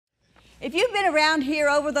If you've been around here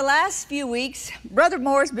over the last few weeks, Brother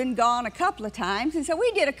Moore's been gone a couple of times, and so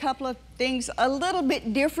we did a couple of things a little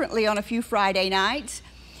bit differently on a few Friday nights.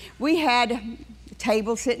 We had a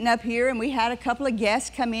table sitting up here, and we had a couple of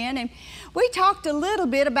guests come in, and we talked a little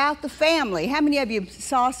bit about the family. How many of you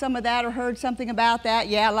saw some of that or heard something about that?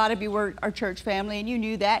 Yeah, a lot of you were our church family, and you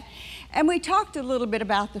knew that. And we talked a little bit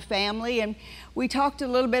about the family, and we talked a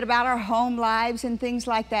little bit about our home lives and things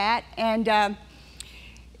like that. And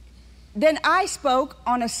then I spoke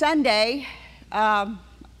on a Sunday, I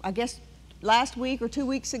guess last week or 2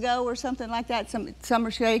 weeks ago or something like that. Some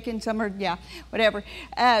are shaking, some are, yeah, whatever.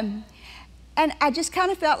 And I just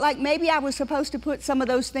kind of felt like maybe I was supposed to put some of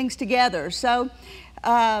those things together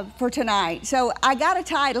for tonight. So I got a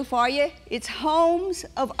title for you. It's Homes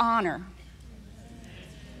of Honor.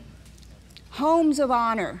 Homes of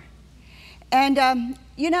Honor. And,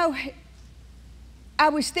 you know, I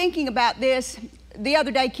was thinking about this. The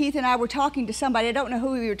other day, Keith and I were talking to somebody. I don't know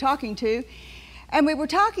who we were talking to. And we were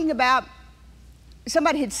talking about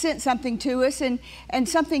somebody had sent something to us, and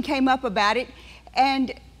something came up about it.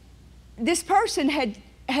 And this person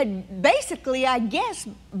had basically, I guess,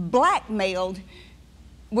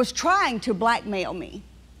 was trying to blackmail me.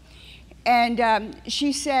 And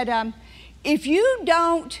she said, if you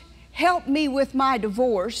don't help me with my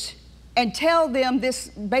divorce and tell them this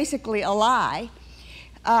basically a lie,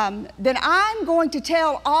 then I'm going to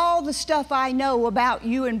tell all the stuff I know about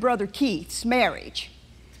you and Brother Keith's marriage.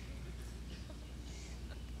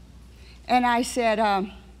 And I said,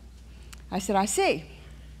 I see.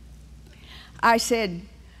 I said,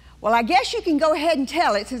 well, I guess you can go ahead and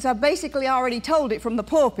tell it since I basically already told it from the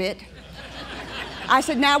pulpit. I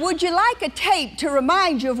said, now, would you like a tape to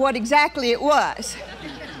remind you of what exactly it was?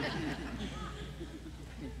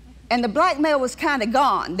 And the blackmail was kind of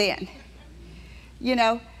gone then. You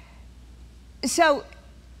know, so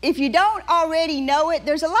if you don't already know it,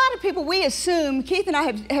 there's a lot of people, we assume, Keith and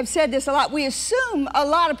I have said this a lot, we assume a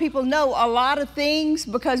lot of people know a lot of things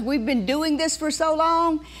because we've been doing this for so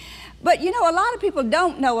long. But you know, a lot of people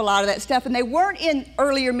don't know a lot of that stuff, and they weren't in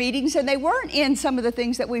earlier meetings, and they weren't in some of the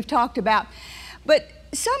things that we've talked about. But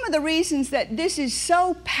some of the reasons that this is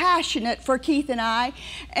so passionate for Keith and I,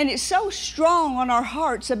 and it's so strong on our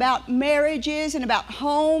hearts about marriages and about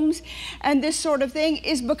homes and this sort of thing,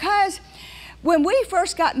 is because when we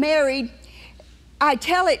first got married, I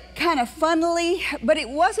tell it kind of funnily, but it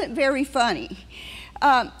wasn't very funny.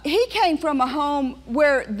 He came from a home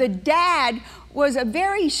where the dad was a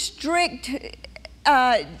very strict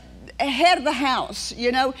head of the house,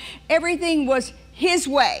 you know. Everything was his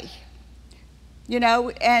way. You know,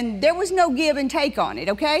 and there was no give and take on it,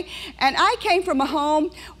 okay? And I came from a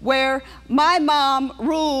home where my mom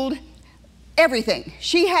ruled everything.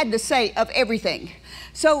 She had the say of everything.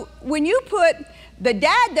 So when you put the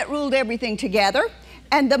dad that ruled everything together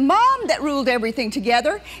and the mom that ruled everything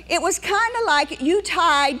together, it was kind of like you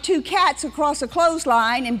tied two cats across a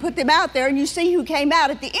clothesline and put them out there and you see who came out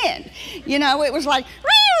at the end. You know, it was like,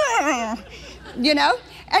 you know,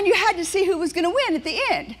 and you had to see who was going to win at the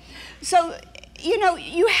end. So, you know,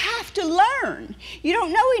 you have to learn. You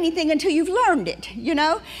don't know anything until you've learned it, you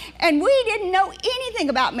know. And we didn't know anything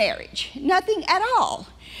about marriage, nothing at all,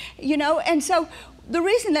 you know. And so the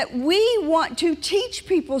reason that we want to teach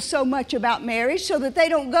people so much about marriage so that they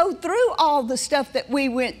don't go through all the stuff that we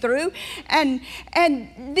went through. And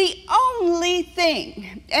the only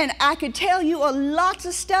thing, and I could tell you lots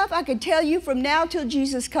of stuff, I could tell you from now till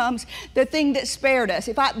Jesus comes, the thing that spared us.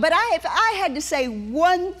 If I had to say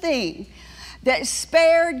one thing that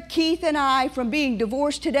spared Keith and I from being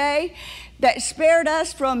divorced today, that spared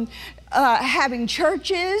us from having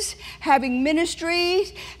churches, having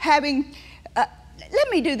ministries, having...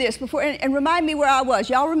 let me do this before and remind me where I was.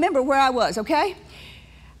 Y'all remember where I was, okay?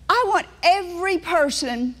 I want every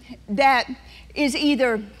person that is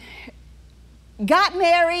either got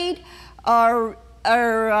married or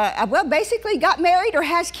well, basically got married or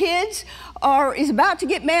has kids or is about to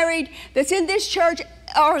get married that's in this church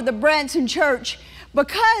or the Branson church,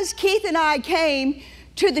 because Keith and I came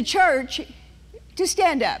to the church, to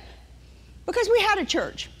stand up. Because we had a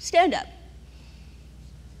church. Stand up.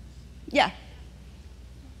 Yeah.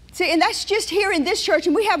 See, and that's just here in this church,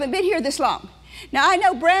 and we haven't been here this long. Now, I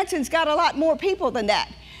know Branson's got a lot more people than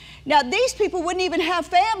that. Now, these people wouldn't even have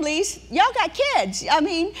families. Y'all got kids. I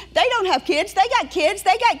mean, they don't have kids. They got kids.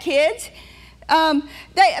 They got kids.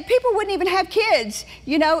 People wouldn't even have kids,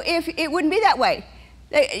 you know, if it wouldn't be that way.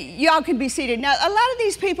 Y'all can be seated. Now, a lot of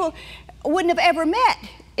these people wouldn't have ever met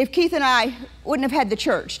if Keith and I wouldn't have had the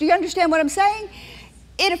church. Do you understand what I'm saying?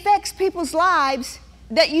 It affects people's lives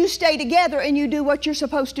that you stay together and you do what you're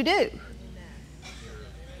supposed to do.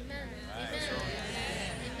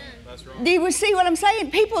 Do you see what I'm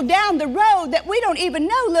saying? People down the road that we don't even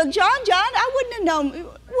know. Look, John, I wouldn't have known.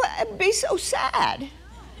 It'd be so sad.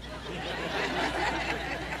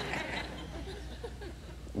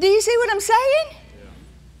 Do you see what I'm saying?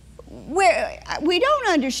 Where we don't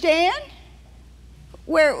understand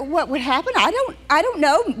what would happen. I don't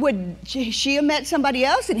know. Would she have met somebody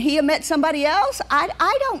else and he have met somebody else?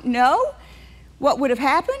 I don't know what would have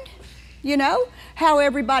happened, you know, how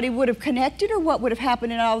everybody would have connected or what would have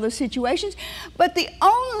happened in all those situations. But the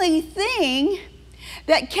only thing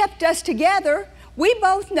that kept us together, we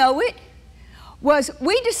both know it, was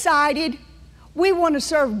we decided we want to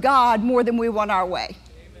serve God more than we want our way.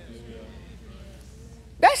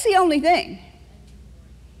 That's the only thing.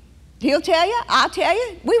 He'll tell you, I'll tell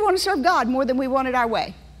you, we want to serve God more than we want it our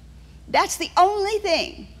way. That's the only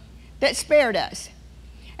thing that spared us.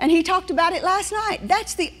 And he talked about it last night.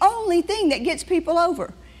 That's the only thing that gets people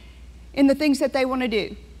over in the things that they want to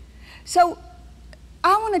do. So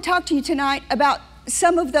I want to talk to you tonight about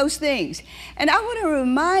some of those things. And I want to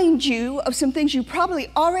remind you of some things you probably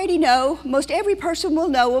already know. Most every person will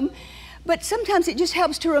know them. But sometimes it just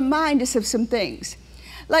helps to remind us of some things.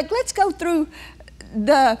 Like, let's go through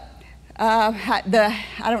the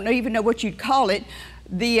I don't even know what you'd call it,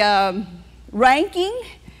 the ranking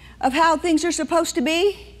of how things are supposed to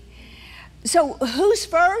be. So who's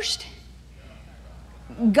first?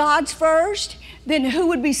 God's first. Then who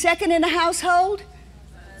would be second in a household?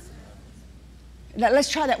 Now, let's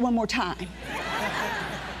try that one more time.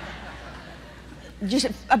 Just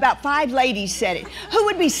about 5 ladies said it. Who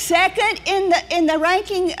would be second in the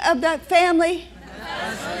ranking of the family?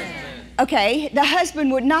 Okay, the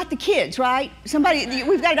husband would, not the kids, right?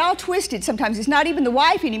 We've got it all twisted sometimes. It's not even the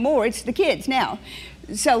wife anymore, it's the kids now.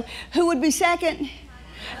 So who would be second?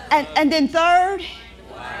 And then third?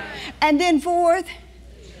 And then fourth?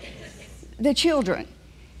 The children.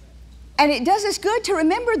 And it does us good to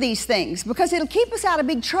remember these things because it'll keep us out of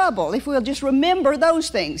big trouble if we'll just remember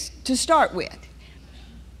those things to start with.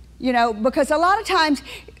 You know, because a lot of times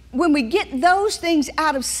when we get those things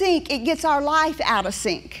out of sync, it gets our life out of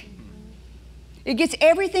sync. It gets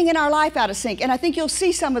everything in our life out of sync. And I think you'll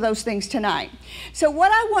see some of those things tonight. So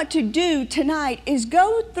what I want to do tonight is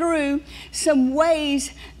go through some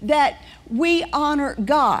ways that we honor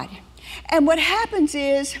God. And what happens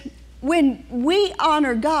is when we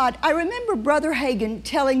honor God, I remember Brother Hagin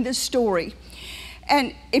telling this story.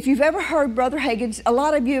 And if you've ever heard Brother Hagin, a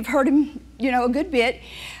lot of you have heard him, you know, a good bit.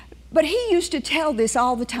 But he used to tell this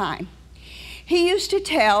all the time. He used to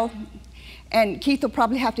tell, and Keith will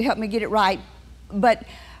probably have to help me get it right, but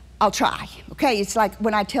I'll try, okay? It's like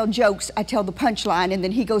when I tell jokes, I tell the punchline, and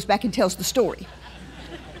then he goes back and tells the story.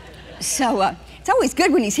 So it's always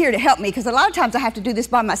good when he's here to help me, because a lot of times I have to do this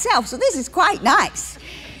by myself, so this is quite nice.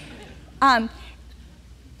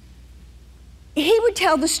 He would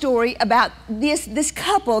tell the story about this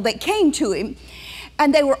couple that came to him,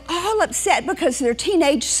 and they were all upset because their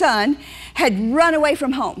teenage son had run away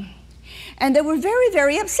from home. And they were very,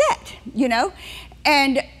 very upset, you know.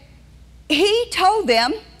 And he told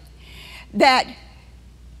them that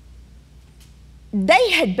they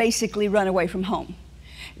had basically run away from home.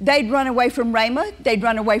 They'd run away from Rhema. They'd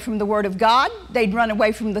run away from the Word of God. They'd run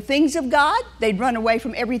away from the things of God. They'd run away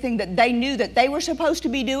from everything that they knew that they were supposed to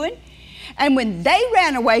be doing. And when they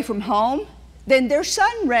ran away from home, then their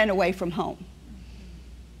son ran away from home.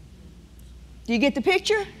 Do you get the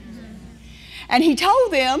picture? And he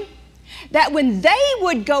told them that when they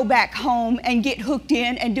would go back home and get hooked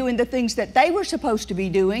in and doing the things that they were supposed to be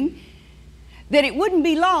doing, that it wouldn't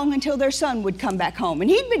be long until their son would come back home. And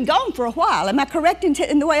he'd been gone for a while. Am I correct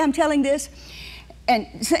in the way I'm telling this?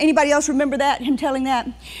 And so anybody else remember that, him telling that?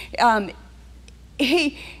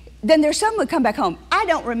 Then their son would come back home. I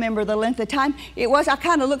don't remember the length of time. It was, I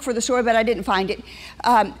kind of looked for the story, but I didn't find it.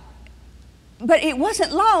 But it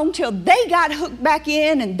wasn't long till they got hooked back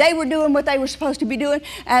in and they were doing what they were supposed to be doing.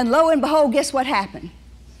 And lo and behold, guess what happened?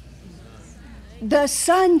 The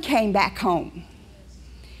son came back home.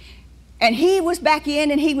 And he was back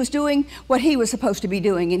in and he was doing what he was supposed to be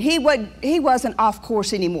doing. And he wasn't off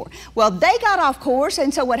course anymore. Well, they got off course,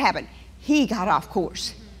 and so what happened? He got off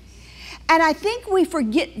course. And I think we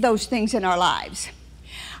forget those things in our lives.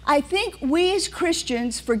 I think we as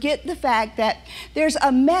Christians forget the fact that there's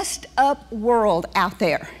a messed up world out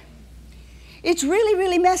there. It's really,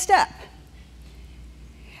 really messed up.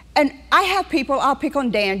 And I have people, I'll pick on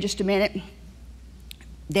Dan just a minute.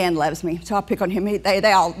 Dan loves me, so I'll pick on him.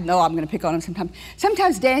 They all know I'm going to pick on him sometimes.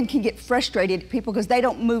 Sometimes Dan can get frustrated at people because they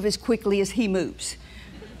don't move as quickly as he moves.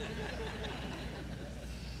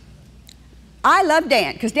 I love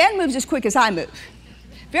Dan because Dan moves as quick as I move.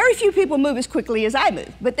 Very few people move as quickly as I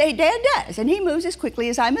move, but Dad does, and he moves as quickly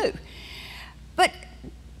as I move. But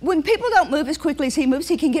when people don't move as quickly as he moves,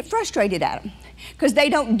 he can get frustrated at them because they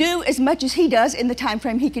don't do as much as he does in the time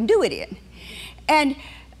frame he can do it in.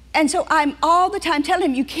 And so I'm all the time telling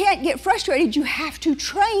him, you can't get frustrated, you have to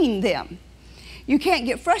train them. You can't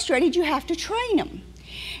get frustrated, you have to train them.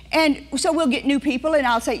 And so we'll get new people and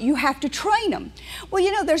I'll say, you have to train them. Well,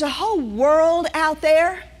 you know, there's a whole world out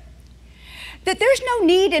there that there's no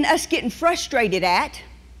need in us getting frustrated at.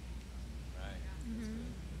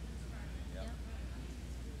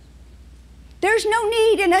 There's no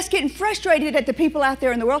need in us getting frustrated at the people out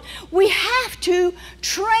there in the world. We have to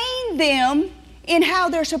train them in how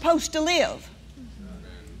they're supposed to live.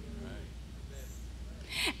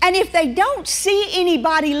 And if they don't see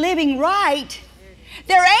anybody living right,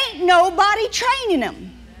 there ain't nobody training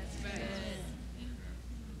them.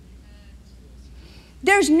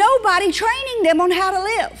 There's nobody training them on how to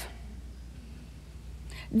live.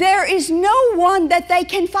 There is no one that they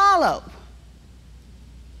can follow.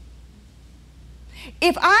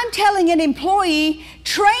 If I'm telling an employee,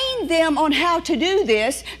 train them on how to do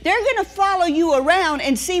this, they're going to follow you around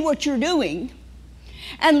and see what you're doing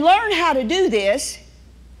and learn how to do this.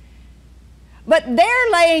 But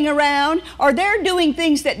they're laying around or they're doing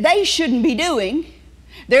things that they shouldn't be doing.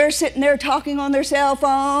 They're sitting there talking on their cell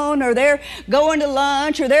phone, or they're going to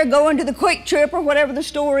lunch, or they're going to the Quick Trip or whatever the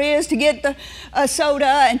store is to get the soda,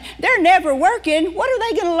 and they're never working. What are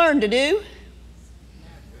they going to learn to do?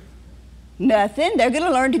 Nothing. They're going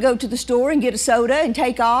to learn to go to the store and get a soda and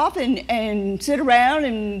take off and sit around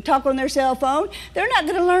and talk on their cell phone. They're not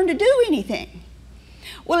going to learn to do anything.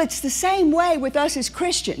 Well, it's the same way with us as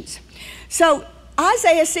Christians. So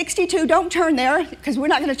Isaiah 62, don't turn there because we're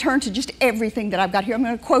not going to turn to just everything that I've got here. I'm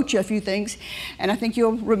going to quote you a few things, and I think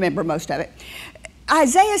you'll remember most of it.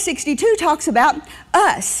 Isaiah 62 talks about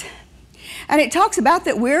us. And it talks about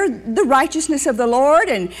that we're the righteousness of the Lord,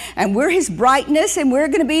 and we're His brightness, and we're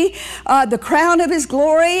going to be the crown of His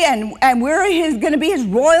glory, and we're going to be His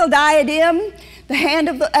royal diadem,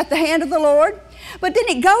 at the hand of the Lord. But then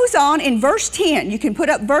it goes on in verse 10. You can put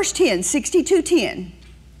up verse 10, 62:10.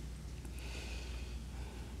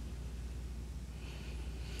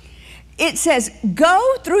 It says,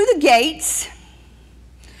 go through the gates,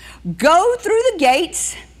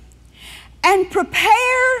 and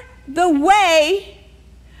prepare the way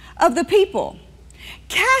of the people.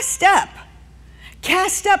 Cast up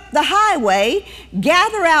the highway,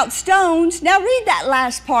 gather out stones. Now read that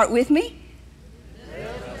last part with me.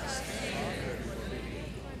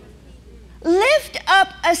 Lift up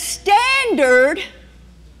a standard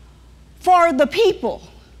for the people.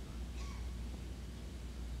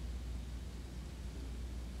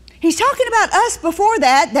 He's talking about us before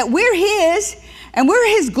that we're His, and we're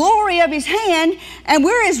His glory of His hand, and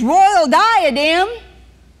we're His royal diadem.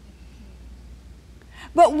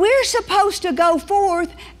 But we're supposed to go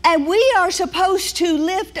forth, and we are supposed to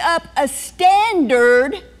lift up a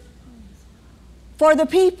standard for the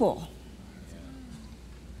people.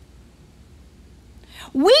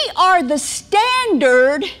 We are the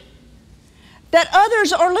standard that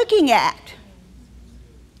others are looking at.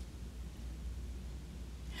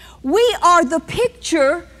 We are the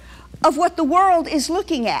picture of what the world is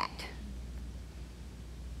looking at.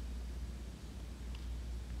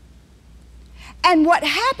 And what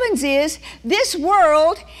happens is this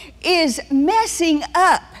world is messing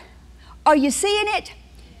up. Are you seeing it?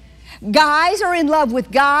 Guys are in love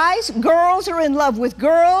with guys. Girls are in love with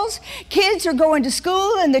girls. Kids are going to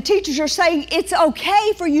school and the teachers are saying it's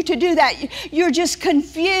okay for you to do that. You're just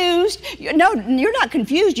confused. No, you're not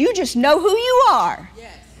confused. You just know who you are.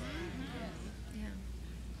 Yes.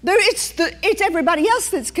 It's everybody else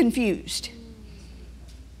that's confused.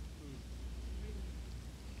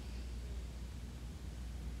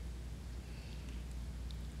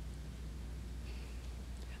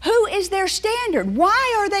 Who is their standard?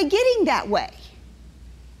 Why are they getting that way?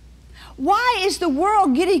 Why is the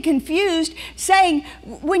world getting confused saying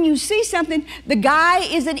when you see something, the guy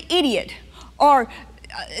is an idiot, or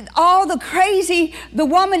all the crazy, the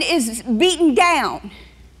woman is beaten down?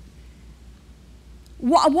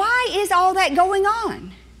 Why is all that going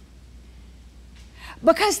on?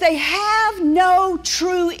 Because they have no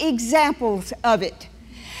true examples of it.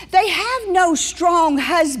 They have no strong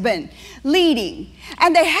husband leading,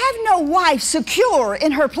 and they have no wife secure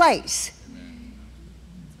in her place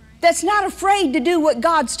that's not afraid to do what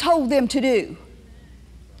God's told them to do.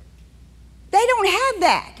 They don't have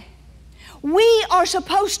that. We are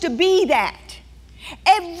supposed to be that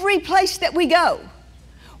every place that we go.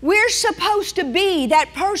 We're supposed to be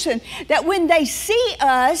that person that when they see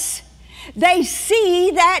us, They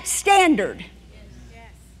see that standard.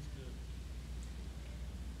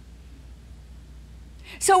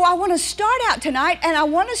 So I want to start out tonight, and I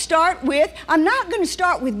want to start with, I'm not going to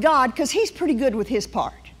start with God because He's pretty good with His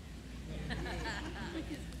part.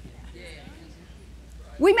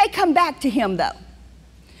 We may come back to Him though.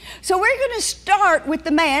 So we're going to start with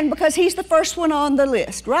the man because he's the first one on the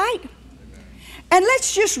list, right? And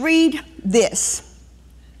let's just read this.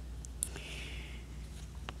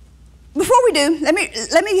 Before we do,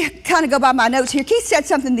 let me kind of go by my notes here. Keith said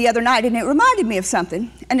something the other night, and it reminded me of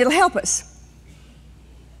something, and it'll help us.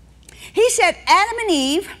 He said Adam and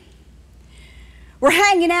Eve were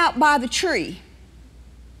hanging out by the tree,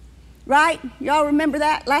 right? Y'all remember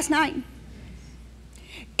that last night?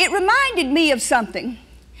 It reminded me of something.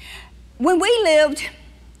 When we lived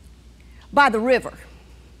by the river,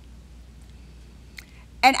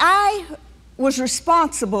 and I was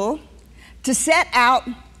responsible to set out,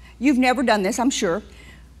 you've never done this, I'm sure,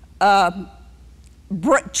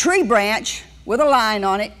 tree branch with a line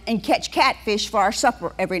on it and catch catfish for our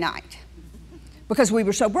supper every night because we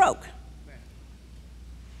were so broke.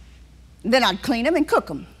 Then I'd clean them and cook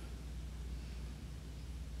them.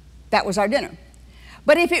 That was our dinner.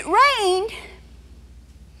 But if it rained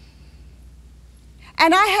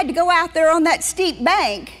and I had to go out there on that steep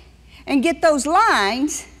bank and get those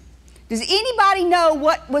lines, does anybody know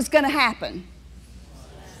what was going to happen?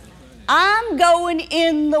 I'm going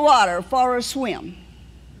in the water for a swim.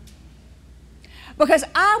 Because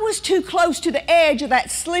I was too close to the edge of that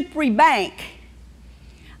slippery bank.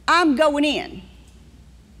 I'm going in.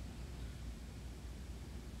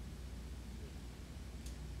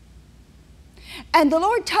 And the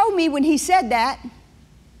Lord told me when He said that,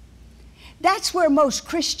 that's where most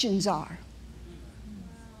Christians are.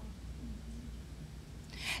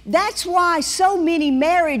 That's why so many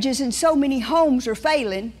marriages and so many homes are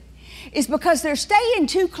failing, is because they're staying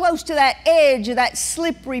too close to that edge of that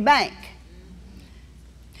slippery bank.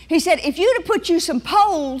 He said, if you'd have put you some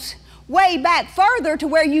poles way back further to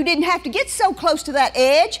where you didn't have to get so close to that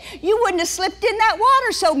edge, you wouldn't have slipped in that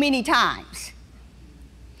water so many times.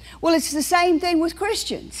 Well, it's the same thing with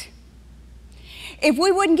Christians. If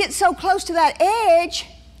we wouldn't get so close to that edge,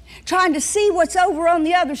 trying to see what's over on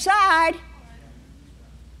the other side,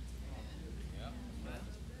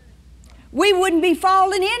 we wouldn't be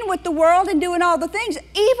falling in with the world and doing all the things.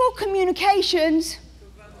 Evil communications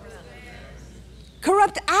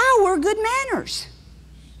corrupt our good manners.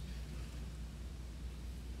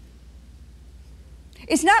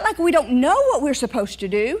 It's not like we don't know what we're supposed to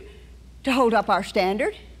do to hold up our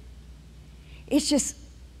standard. It's just,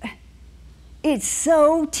 it's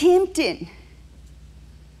so tempting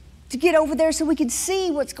to get over there so we can see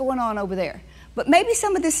what's going on over there. But maybe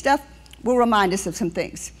some of this stuff will remind us of some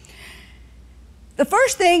things. The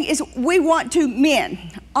first thing is we want to,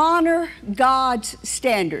 men, honor God's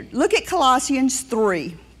standard. Look at Colossians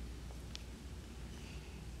 3,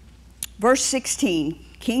 verse 16,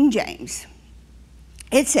 King James.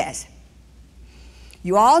 It says,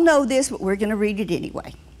 you all know this, but we're going to read it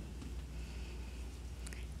anyway.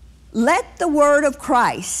 Let the word of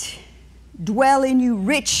Christ dwell in you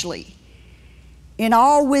richly in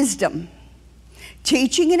all wisdom,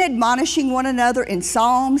 teaching and admonishing one another in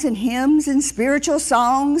psalms and hymns and spiritual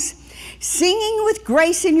songs, singing with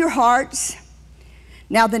grace in your hearts.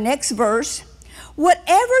 Now the next verse,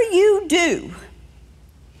 whatever you do,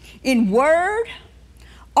 in word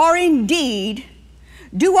or in deed,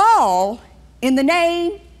 do all in the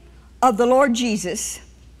name of the Lord Jesus,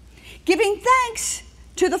 giving thanks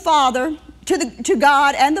to the Father, to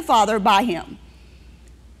God and the Father by Him.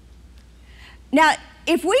 Now,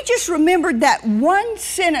 if we just remembered that one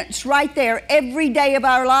sentence right there every day of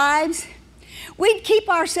our lives, we'd keep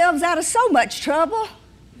ourselves out of so much trouble.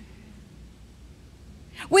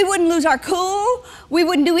 We wouldn't lose our cool. We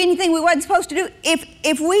wouldn't do anything we wasn't supposed to do.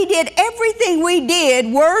 If we did everything we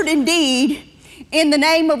did, word and deed, in the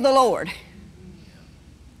name of the Lord,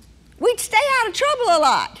 we'd stay out of trouble a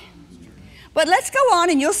lot. But let's go on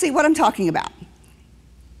and you'll see what I'm talking about.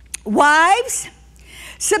 Wives,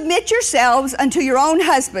 submit yourselves unto your own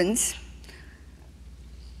husbands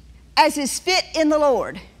as is fit in the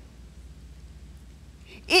Lord.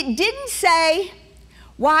 It didn't say,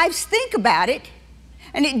 wives, think about it.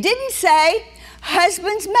 And it didn't say,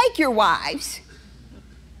 husbands, make your wives.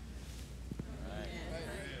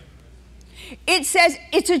 It says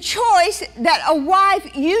it's a choice that a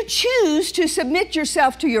wife, you choose to submit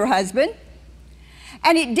yourself to your husband.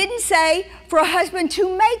 And it didn't say for a husband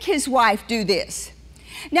to make his wife do this.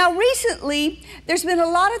 Now recently, there's been a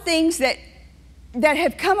lot of things that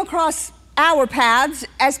have come across our paths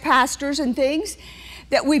as pastors and things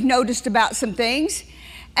that we've noticed about some things.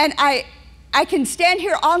 And I can stand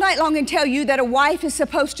here all night long and tell you that a wife is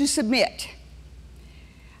supposed to submit.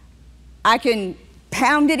 I can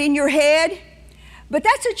pound it in your head, but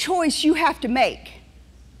that's a choice you have to make.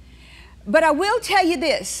 But I will tell you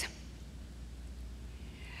this.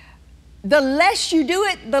 The less you do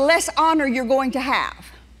it, the less honor you're going to have.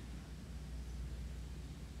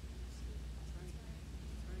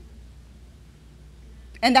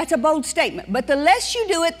 And that's a bold statement. But the less you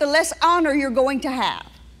do it, the less honor you're going to have.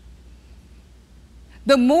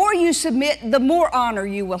 The more you submit, the more honor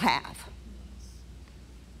you will have.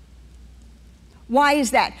 Why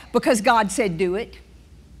is that? Because God said do it.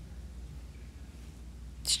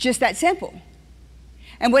 It's just that simple.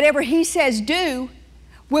 And whatever He says do,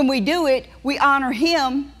 when we do it, we honor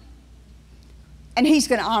Him, and He's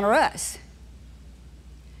going to honor us.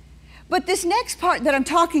 But this next part that I'm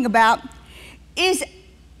talking about is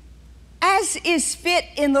as is fit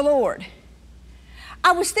in the Lord.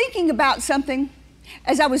 I was thinking about something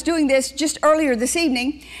as I was doing this just earlier this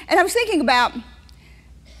evening, and I was thinking about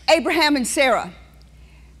Abraham and Sarah.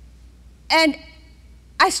 And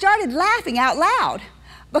I started laughing out loud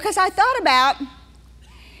because I thought about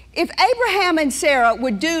if Abraham and Sarah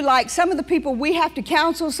would do like some of the people we have to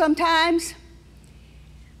counsel sometimes,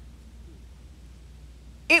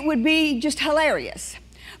 it would be just hilarious.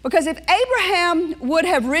 Because if Abraham would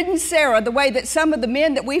have ridden Sarah the way that some of the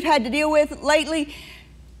men that we've had to deal with lately,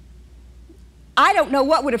 I don't know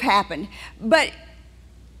what would have happened. But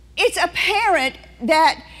it's apparent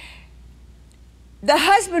that the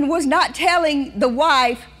husband was not telling the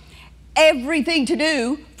wife everything to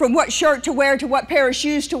do, from what shirt to wear, to what pair of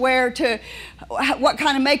shoes to wear, to what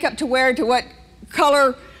kind of makeup to wear, to what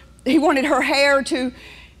color he wanted her hair to,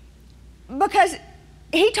 because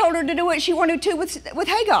he told her to do what she wanted to with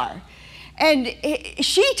Hagar. And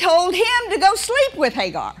she told him to go sleep with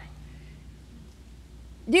Hagar.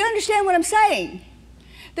 Do you understand what I'm saying?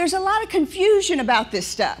 There's a lot of confusion about this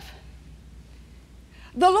stuff.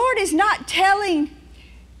 The Lord is not telling,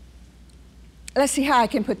 let's see how I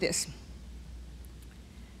can put this.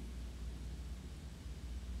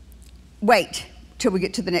 Wait till we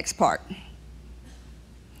get to the next part.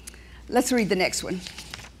 Let's read the next one.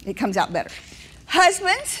 It comes out better.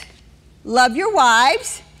 Husbands, love your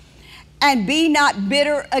wives and be not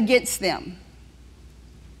bitter against them.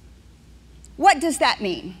 What does that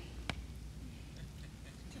mean?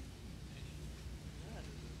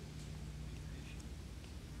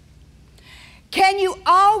 Can you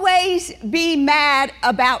always be mad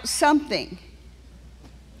about something?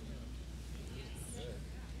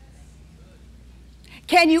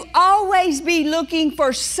 Can you always be looking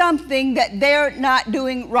for something that they're not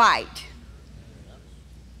doing right?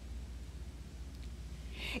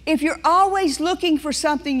 If you're always looking for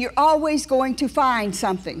something, you're always going to find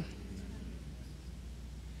something.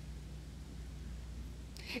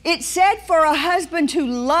 It said for a husband to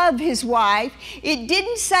love his wife. It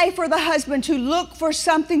didn't say for the husband to look for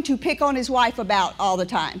something to pick on his wife about all the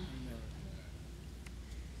time.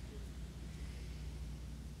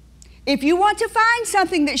 If you want to find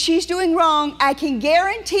something that she's doing wrong, I can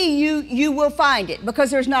guarantee you, you will find it, because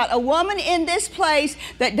there's not a woman in this place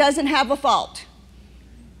that doesn't have a fault.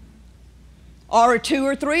 Or 2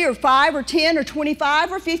 or 3 or 5 or 10 or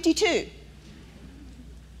 25 or 52.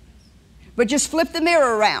 But just flip the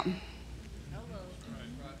mirror around.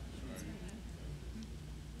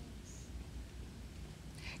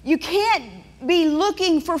 You can't be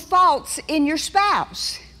looking for faults in your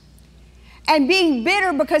spouse and being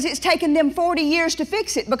bitter because it's taken them 40 years to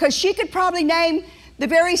fix it, because she could probably name the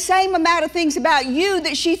very same amount of things about you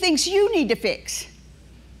that she thinks you need to fix.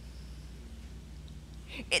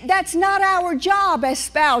 That's not our job as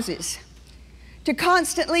spouses, to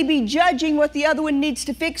constantly be judging what the other one needs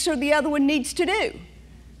to fix or the other one needs to do.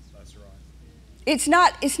 That's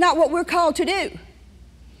right. It's not what we're called to do.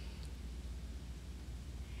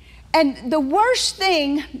 And the worst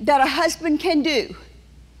thing that a husband can do,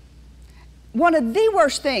 one of the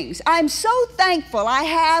worst things, I'm so thankful I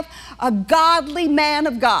have a godly man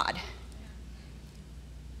of God.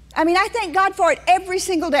 I mean, I thank God for it every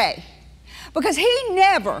single day. Because he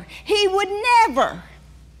would never,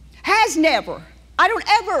 has never, I don't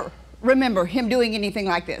ever remember him doing anything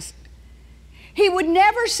like this. He would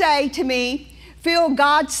never say to me, Phil,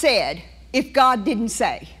 God said, if God didn't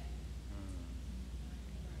say.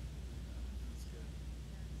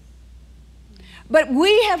 But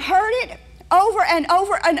we have heard it over and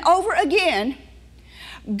over and over again.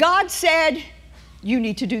 God said, you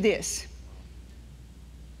need to do this.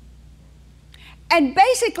 And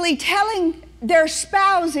basically telling their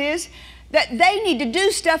spouses that they need to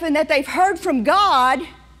do stuff and that they've heard from God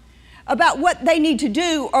about what they need to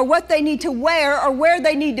do or what they need to wear or where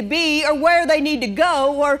they need to be or where they need to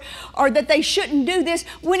go or that they shouldn't do this,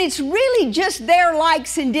 when it's really just their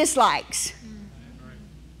likes and dislikes.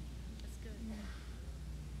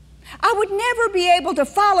 I would never be able to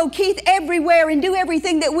follow Keith everywhere and do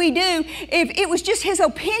everything that we do if it was just his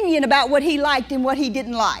opinion about what he liked and what he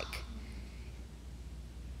didn't like.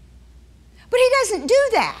 But he doesn't do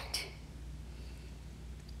that.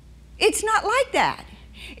 It's not like that.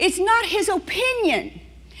 It's not his opinion.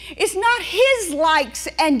 It's not his likes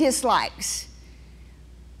and dislikes.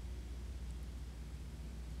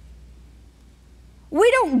 We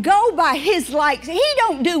don't go by his likes. He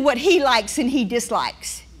don't do what he likes and he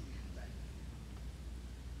dislikes.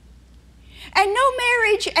 And no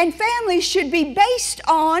marriage and family should be based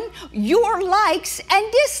on your likes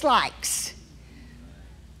and dislikes.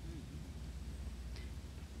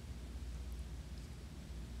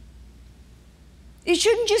 It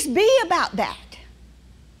shouldn't just be about that.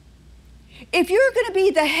 If you're going to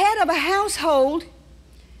be the head of a household,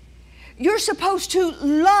 you're supposed to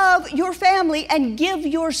love your family and give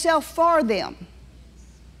yourself for them.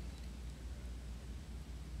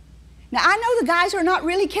 Now, I know the guys are not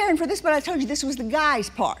really caring for this, but I told you this was the guys'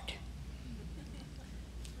 part.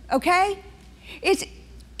 Okay? It's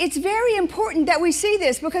very important that we see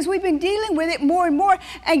this because we've been dealing with it more and more,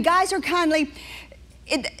 and guys are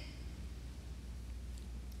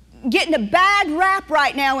getting a bad rap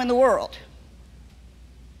right now in the world.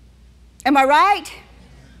 Am I right?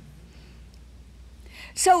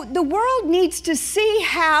 So the world needs to see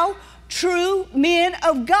how true men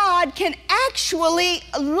of God can actually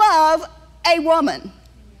love a woman.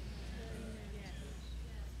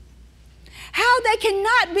 How they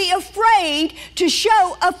cannot be afraid to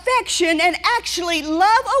show affection and actually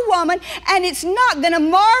love a woman, and it's not going to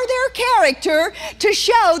mar their character to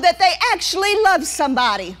show that they actually love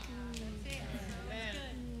somebody.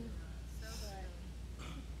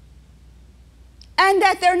 And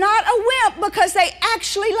that they're not a wimp because they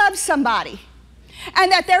actually love somebody.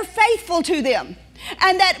 And that they're faithful to them.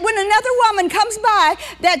 And that when another woman comes by,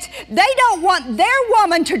 that they don't want their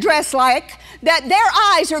woman to dress like, that their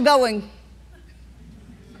eyes are going.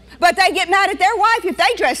 But they get mad at their wife if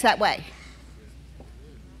they dress that way.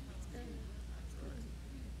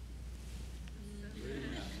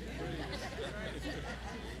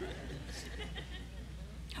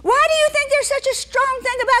 Why do you think there's such a strong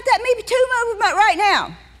thing about that Me Too movement right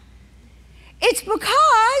now? It's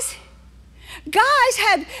because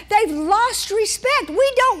they've lost respect.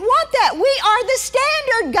 We don't want that. We are the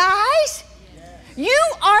standard, guys. You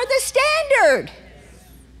are the standard.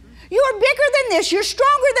 You are bigger than this. You're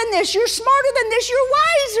stronger than this. You're smarter than this. You're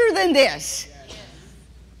wiser than this.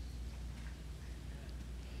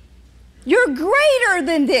 You're greater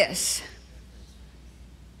than this.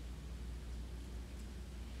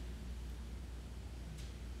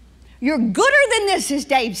 You're gooder than this, as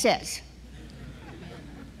Dave says.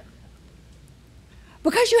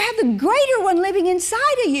 Because you have the greater one living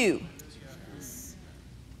inside of you.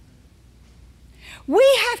 We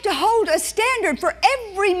have to hold a standard for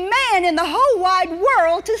every man in the whole wide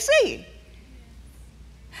world to see.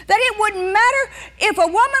 That it wouldn't matter if a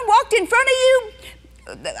woman walked in front of you,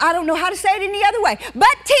 I don't know how to say it any other way,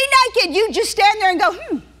 butt naked, you just stand there and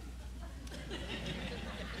go,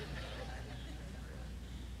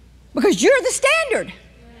 Because you're the standard.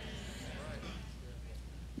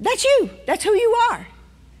 That's you. That's who you are.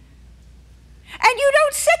 And you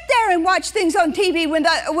don't sit there and watch things on TV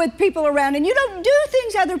with people around, and you don't do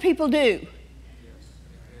things other people do.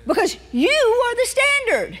 Because you are the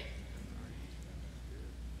standard.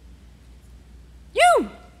 You.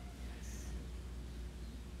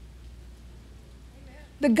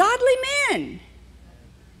 The godly men.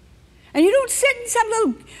 And you don't sit in some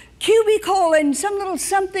little cubicle and some little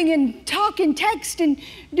something and talk and text and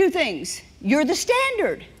do things. You're the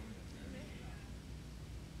standard.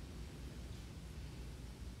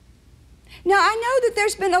 Now, I know that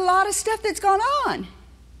there's been a lot of stuff that's gone on,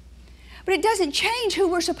 but it doesn't change who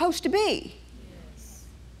we're supposed to be.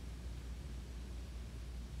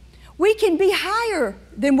 We can be higher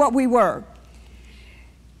than what we were.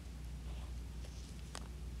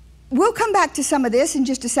 We'll come back to some of this in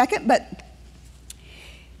just a second, but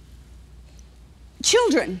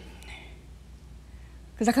children,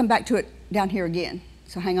 because I come back to it down here again,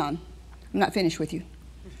 so hang on. I'm not finished with you.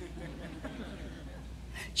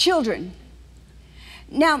 Children.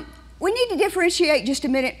 Now, we need to differentiate just a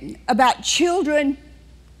minute about children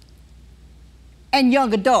and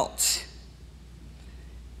young adults.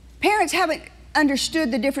 Parents haven't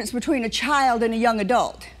understood the difference between a child and a young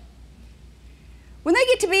adult. When they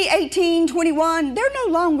get to be 18, 21, they're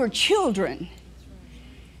no longer children.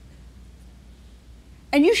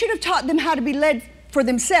 And you should have taught them how to be led for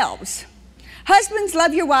themselves. Husbands,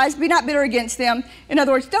 love your wives, be not bitter against them. In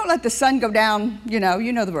other words, don't let the sun go down, you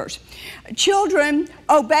know the verse. Children,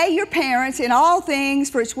 obey your parents in all things,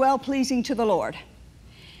 for it's well-pleasing to the Lord.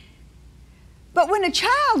 But when a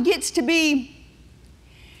child gets to be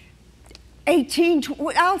 18,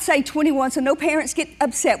 I'll say 21, so no parents get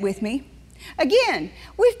upset with me. Again,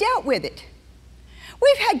 we've dealt with it.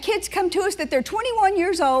 We've had kids come to us that they're 21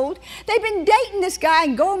 years old. They've been dating this guy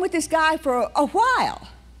and going with this guy for a while.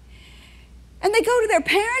 And they go to their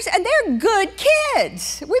parents, and they're good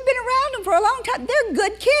kids. We've been around them for a long time. They're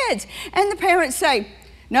good kids. And the parents say,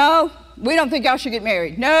 no, we don't think y'all should get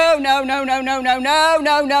married. No, no, no, no, no, no, no,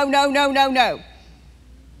 no, no, no, no, no, no.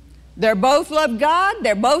 They're both love God.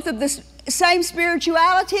 They're both of the same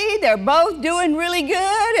spirituality. They're both doing really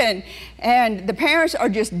good. And the parents are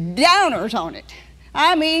just downers on it.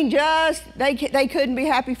 I mean, just, they couldn't be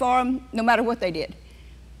happy for them no matter what they did.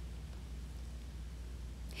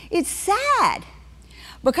 It's sad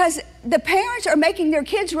because the parents are making their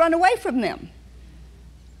kids run away from them.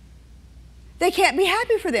 They can't be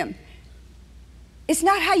happy for them. It's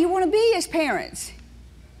not how you want to be as parents.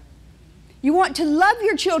 You want to love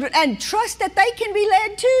your children and trust that they can be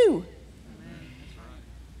led too.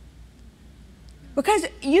 Because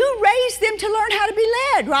you raised them to learn how to be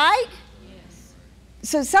led, right? Yes.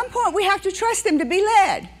 So at some point we have to trust them to be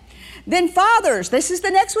led. Then fathers, this is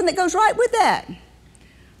the next one that goes right with that.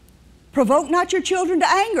 Provoke not your children to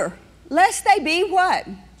anger, lest they be what?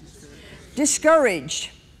 Discouraged.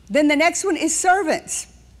 Then the next one is servants.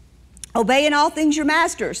 Obey in all things your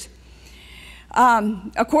masters.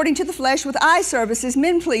 According to the flesh, with eye service as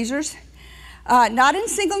men pleasers, not in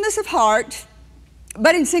singleness of heart,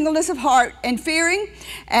 but in singleness of heart and fearing.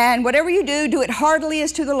 And whatever you do, do it heartily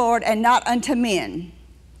as to the Lord and not unto men.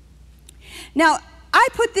 Now, I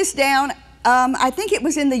put this down, I think it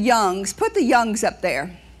was in the Youngs. Put the Youngs up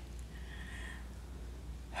there.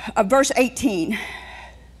 Verse 18.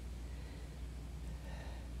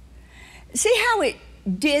 See how it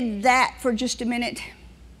did that for just a minute?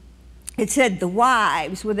 It said the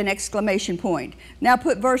wives with an exclamation point. Now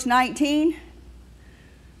put verse 19.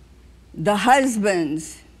 The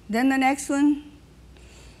husbands. Then the next one.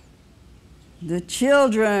 The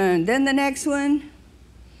children. Then the next one.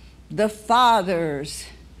 The fathers.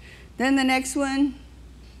 Then the next one.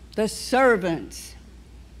 The servants.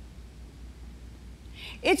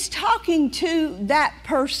 It's talking to that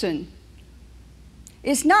person.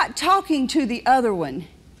 It's not talking to the other one.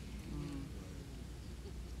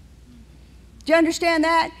 Do you understand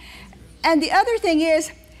that? And the other thing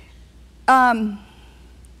is,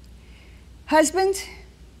 husbands,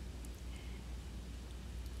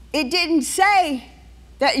 it didn't say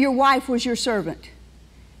that your wife was your servant.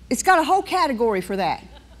 It's got a whole category for that.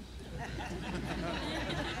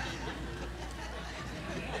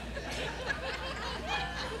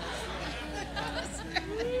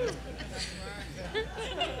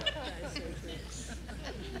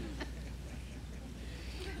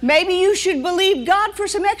 Maybe you should believe God for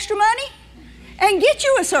some extra money and get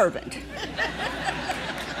you a servant.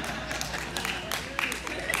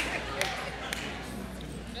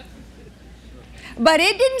 But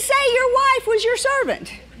it didn't say your wife was your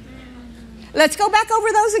servant. Let's go back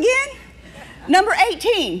over those again. Number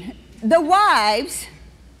 18, the wives,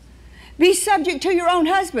 be subject to your own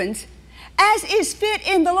husbands as is fit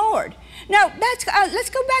in the Lord. Now, let's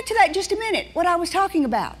go back to that just a minute, what I was talking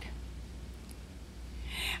about.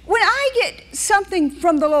 When I get something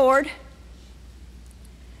from the Lord,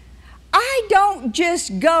 I don't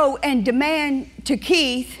just go and demand to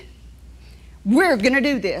Keith, we're going to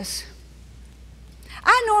do this.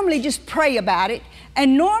 I normally just pray about it,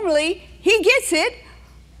 and normally he gets it,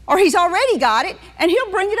 or he's already got it, and he'll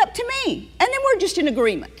bring it up to me, and then we're just in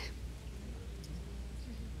agreement.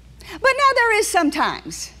 But now there is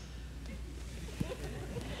sometimes.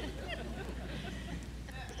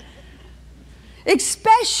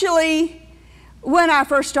 Especially when I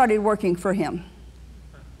first started working for him.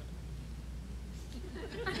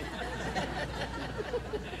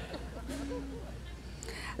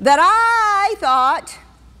 That I thought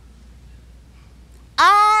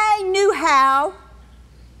I knew how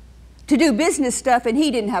to do business stuff and he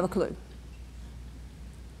didn't have a clue.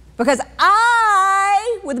 Because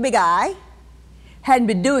I, with a big I, hadn't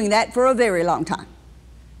been doing that for a very long time.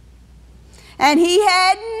 And he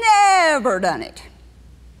had never done it.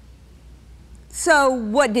 So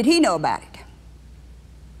what did he know about it?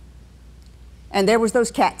 And there was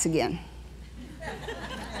those cats again.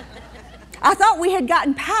 I thought we had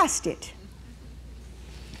gotten past it.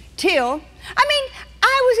 till,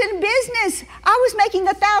 I was in business. I was making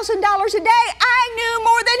 $1,000 a day. I knew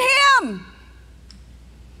more than him.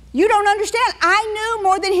 You don't understand. I knew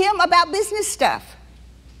more than him about business stuff.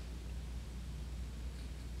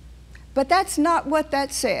 But that's not what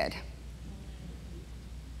that said.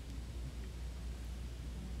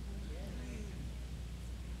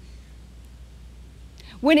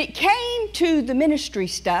 When it came to the ministry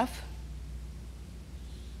stuff,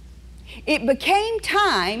 it became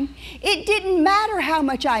time. It didn't matter how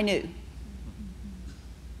much I knew.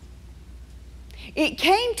 It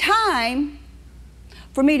came time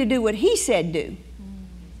for me to do what he said do.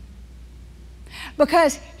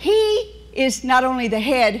 Because he is not only the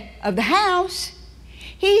head of the house,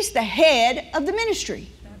 he's the head of the ministry.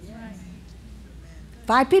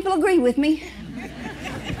 5 people agree with me.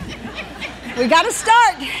 We got to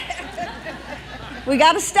start. We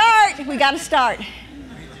got to start. We got to start.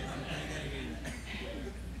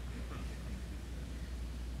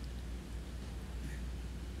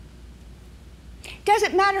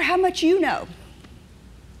 Doesn't matter how much you know.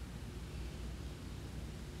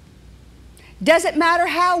 Doesn't matter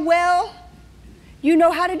how well you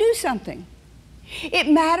know how to do something. It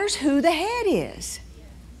matters who the head is.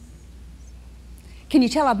 Can you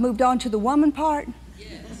tell I've moved on to the woman part?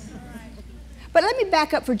 But let me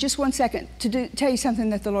back up for just 1 second to tell you something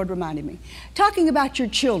that the Lord reminded me. Talking about your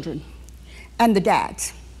children and the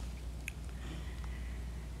dads.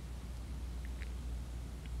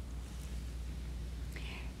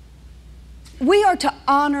 We are to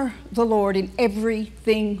honor the Lord in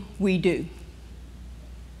everything we do.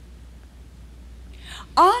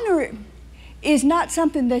 Honor is not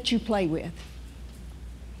something that you play with.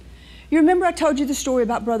 You remember I told you the story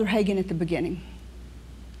about Brother Hagin at the beginning.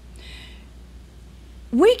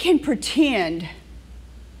 We can pretend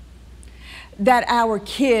that our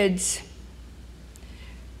kids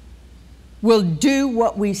will do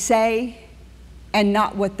what we say and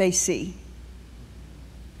not what they see.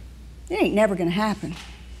 It ain't never going to happen.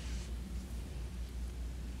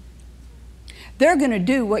 They're going to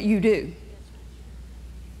do what you do.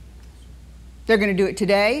 They're going to do it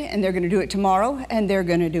today, and they're going to do it tomorrow, and they're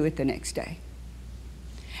going to do it the next day.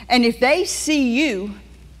 And if they see you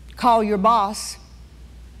call your boss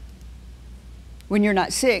when you're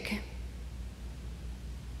not sick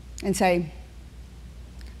and say,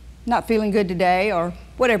 not feeling good today, or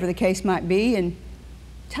whatever the case might be, and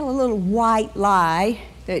tell a little white lie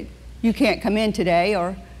that you can't come in today,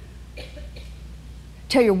 or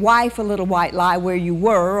tell your wife a little white lie where you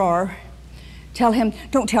were, or tell him,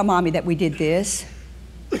 don't tell mommy that we did this.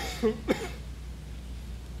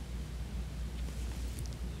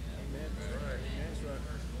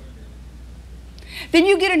 Then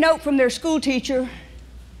you get a note from their school teacher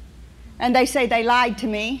and they say they lied to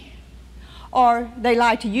me, or they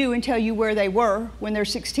lied to you and tell you where they were when they're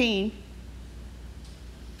 16.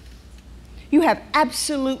 You have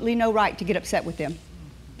absolutely no right to get upset with them.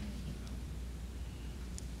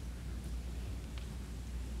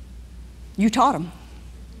 You taught them.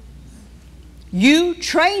 You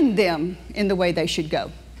trained them in the way they should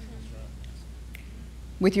go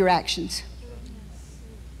with your actions.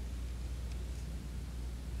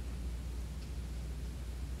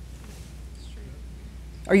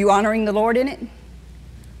 Are you honoring the Lord in it?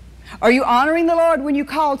 Are you honoring the Lord when you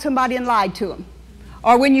called somebody and lied to them?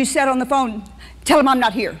 Or when you said on the phone, tell them I'm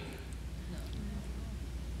not here?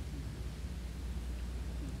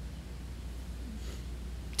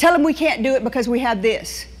 Tell them we can't do it because we have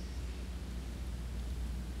this.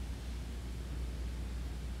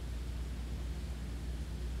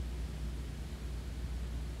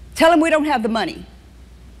 Tell them we don't have the money.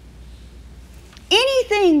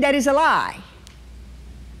 Anything that is a lie,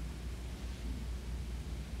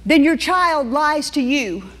 then your child lies to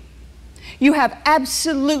you. You have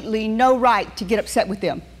absolutely no right to get upset with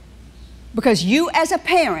them, because you as a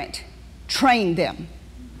parent trained them.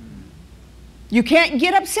 You can't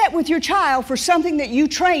get upset with your child for something that you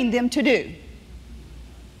trained them to do.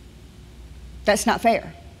 That's not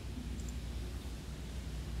fair.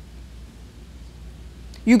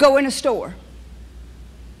 You go in a store,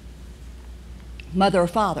 mother or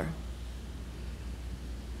father.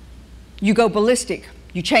 You go ballistic.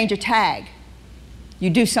 You change a tag. You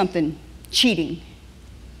do something cheating.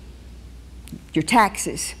 Your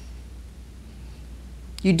taxes.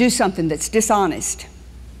 You do something that's dishonest.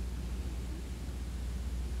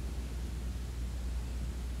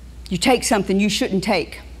 You take something you shouldn't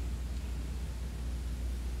take.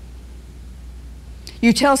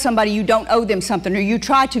 You tell somebody you don't owe them something, or you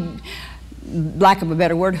try to, lack of a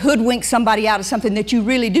better word, hoodwink somebody out of something that you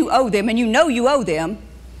really do owe them, and you know you owe them,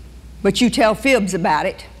 but you tell fibs about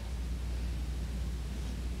it.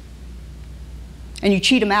 and you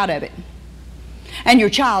cheat them out of it, and your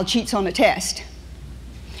child cheats on a test,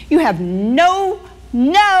 you have no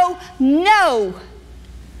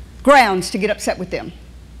grounds to get upset with them.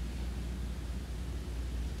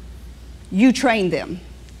 You train them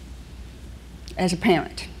as a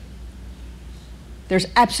parent. There's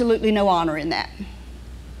absolutely no honor in that.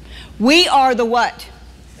 We are the what?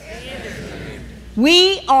 Standard.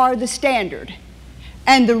 We are the standard.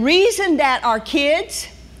 And the reason that our kids,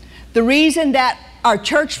 the reason that our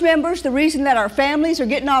church members, the reason that our families are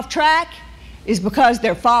getting off track is because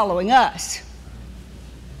they're following us.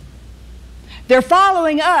 They're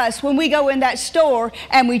following us when we go in that store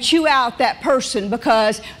and we chew out that person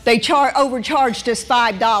because they overcharged us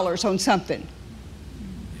 $5 on something.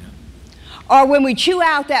 Or when we chew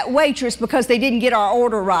out that waitress because they didn't get our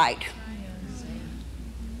order right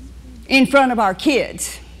in front of our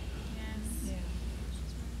kids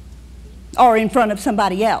or in front of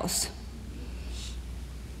somebody else.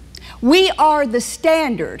 We are the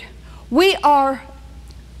standard. We are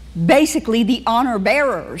basically the honor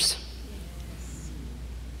bearers.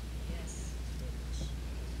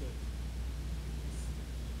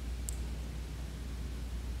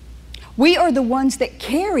 We are the ones that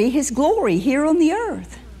carry His glory here on the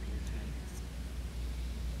earth.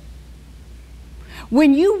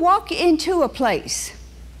 When you walk into a place,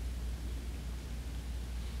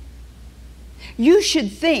 you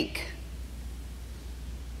should think,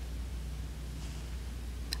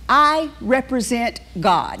 I represent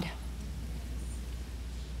God.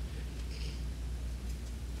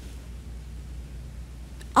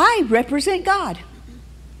 I represent God.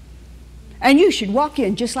 And you should walk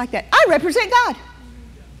in just like that. I represent God.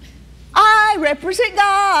 I represent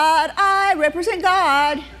God. I represent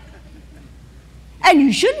God. And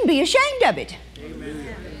you shouldn't be ashamed of it.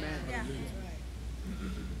 Amen.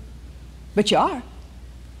 But you are.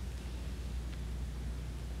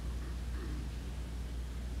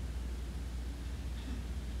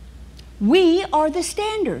 We are the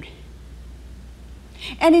standard.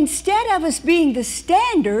 And instead of us being the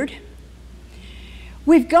standard,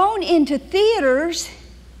 we've gone into theaters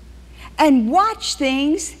and watched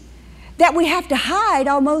things that we have to hide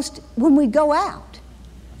almost when we go out.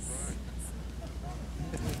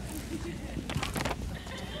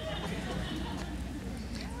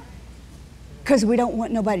 Because we don't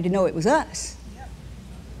want nobody to know it was us.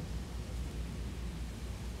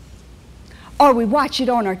 Or we watch it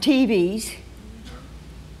on our TVs.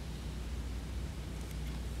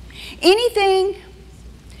 Anything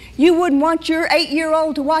you wouldn't want your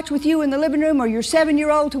 8-year-old to watch with you in the living room or your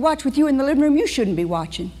 7-year-old to watch with you in the living room, you shouldn't be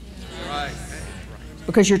watching. Right.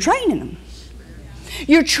 Because you're training them.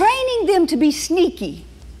 You're training them to be sneaky.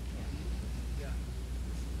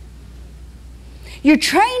 You're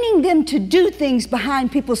training them to do things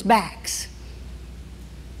behind people's backs.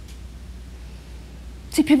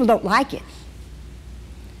 See, people don't like it.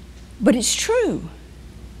 But it's true.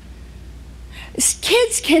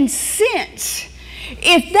 Kids can sense,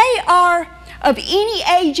 if they are of any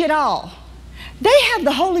age at all, they have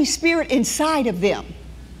the Holy Spirit inside of them.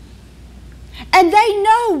 And they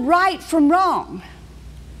know right from wrong.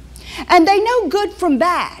 And they know good from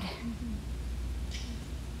bad.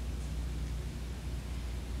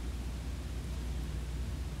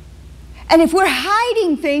 And if we're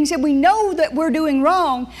hiding things and we know that we're doing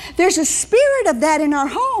wrong, there's a spirit of that in our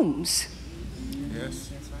homes. Yes.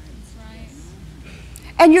 That's right.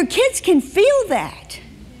 And your kids can feel that.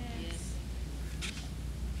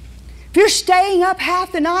 If you're staying up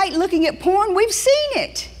half the night looking at porn, we've seen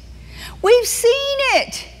it. We've seen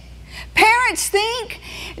it. Parents think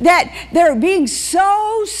that they're being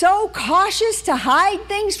so cautious to hide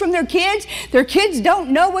things from their kids. Their kids don't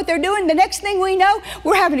know what they're doing. The next thing we know,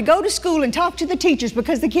 we're having to go to school and talk to the teachers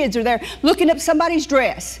because the kids are there looking up somebody's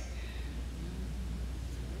dress.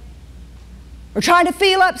 Or trying to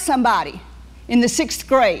feel up somebody in the 6th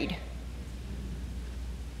grade.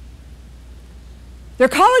 They're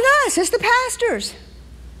calling us as the pastors.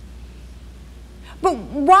 But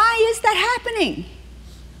why is that happening?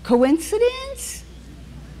 Coincidence?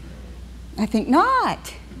 I think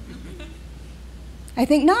not. I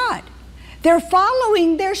think not. They're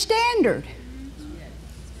following their standard.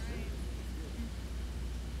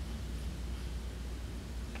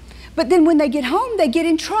 But then when they get home, they get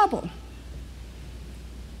in trouble.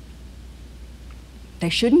 They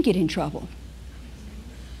shouldn't get in trouble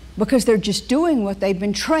because they're just doing what they've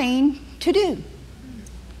been trained to do.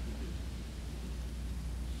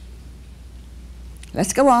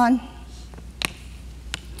 Let's go on.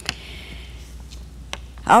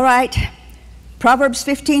 All right. Proverbs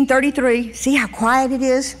 15:33. See how quiet it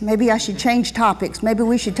is? Maybe I should change topics. Maybe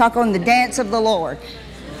we should talk on the dance of the Lord.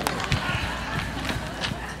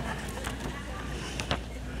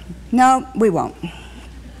 No, we won't.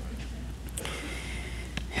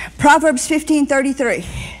 Proverbs 15:33,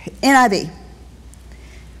 NIV.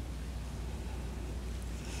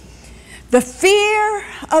 The fear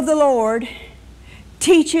of the Lord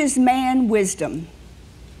teaches man wisdom.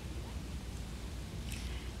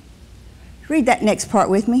 Read that next part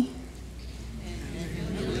with me.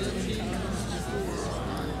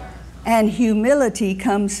 And humility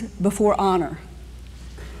comes before honor.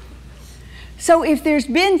 So if there's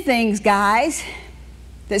been things, guys,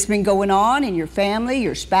 that's been going on in your family,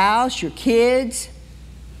 your spouse, your kids,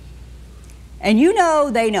 and you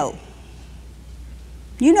know they know.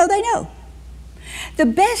 You know they know. The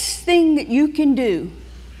best thing that you can do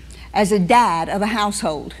as a dad of a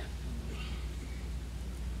household,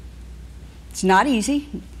 it's not easy,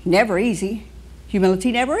 never easy,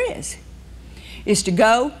 humility never is to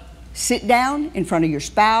go sit down in front of your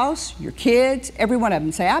spouse, your kids, every one of them,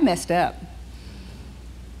 and say, I messed up.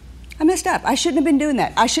 I messed up. I shouldn't have been doing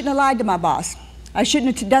that. I shouldn't have lied to my boss. I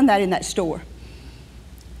shouldn't have done that in that store.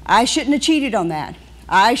 I shouldn't have cheated on that.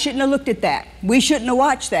 I shouldn't have looked at that. We shouldn't have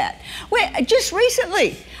watched that. Wait, just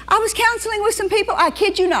recently, I was counseling with some people, I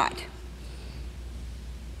kid you not.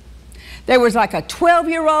 There was like a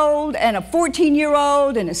 12-year-old and a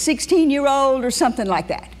 14-year-old and a 16-year-old or something like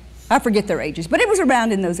that. I forget their ages, but it was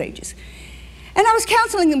around in those ages. And I was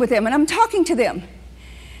counseling with them, and I'm talking to them.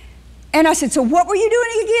 And I said, so what were you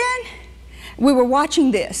doing again? We were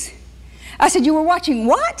watching this. I said, you were watching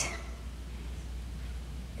what?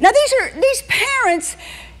 Now these parents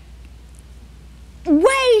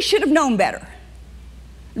way should have known better.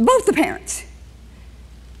 Both the parents.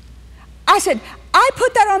 I said, I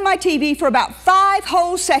put that on my TV for about 5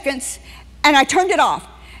 whole seconds and I turned it off.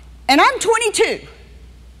 And I'm 22.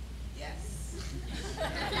 Yes.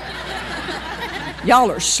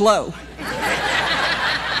 Y'all are slow.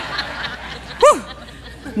 Whew.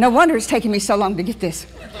 No wonder it's taking me so long to get this.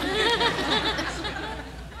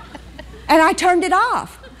 And I turned it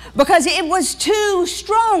off because it was too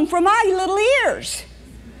strong for my little ears.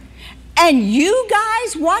 And you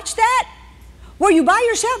guys watched that? Were you by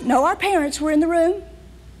yourself? No, our parents were in the room.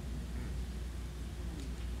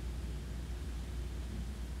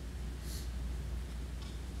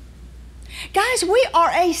 Guys, we are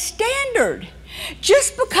a standard.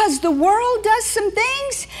 Just because the world does some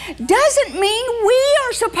things doesn't mean we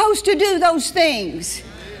are supposed to do those things.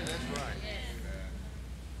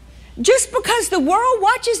 Just because the world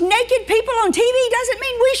watches naked people on TV doesn't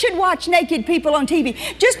mean we should watch naked people on TV.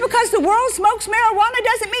 Just because the world smokes marijuana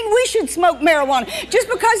doesn't mean we should smoke marijuana. Just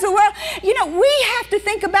because the world, you know, we have to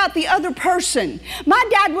think about the other person. My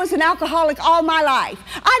dad was an alcoholic all my life.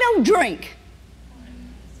 I don't drink.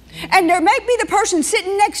 And there may be the person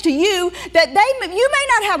sitting next to you that you may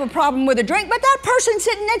not have a problem with a drink, but that person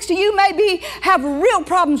sitting next to you may have real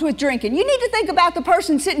problems with drinking. You need to think about the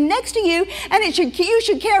person sitting next to you, and you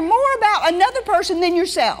should care more about another person than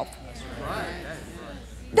yourself.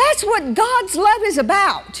 That's what God's love is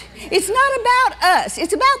about. It's not about us.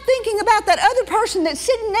 It's about thinking about that other person that's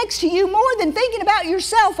sitting next to you more than thinking about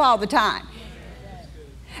yourself all the time.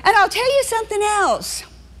 And I'll tell you something else.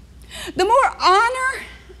 The more honor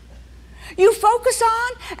you focus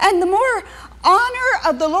on, and the more honor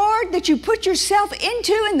of the Lord that you put yourself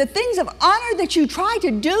into, and the things of honor that you try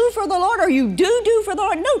to do for the Lord, or you do for the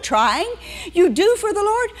Lord, no trying, you do for the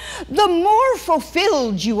Lord, the more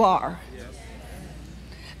fulfilled you are.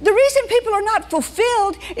 The reason people are not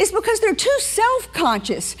fulfilled is because they're too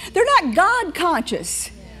self-conscious. They're not God-conscious.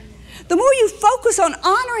 The more you focus on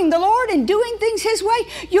honoring the Lord and doing things His way,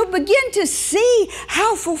 you'll begin to see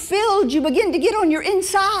how fulfilled you begin to get on your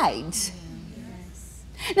insides.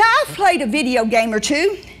 Now, I've played a video game or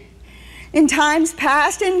two in times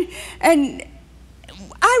past, and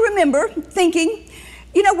I remember thinking,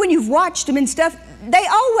 you know, when you've watched them and stuff,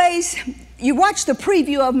 you watch the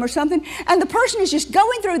preview of them or something, and the person is just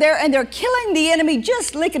going through there and they're killing the enemy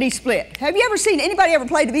just lickety-split. Have you ever seen anybody ever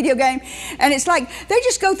played a video game? And it's like they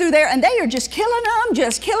just go through there and they are just killing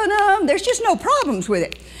them. There's just no problems with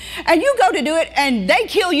it. And you go to do it and they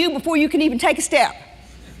kill you before you can even take a step.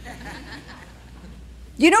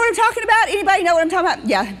 You know what I'm talking about? Anybody know what I'm talking about?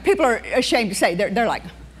 Yeah, people are ashamed to say. They're like,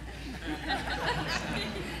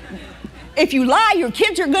 if you lie, your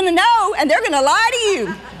kids are going to know, and they're going to lie to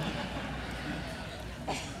you.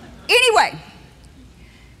 Anyway,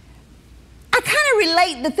 I kind of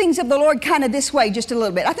relate the things of the Lord kind of this way just a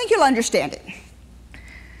little bit. I think you'll understand it.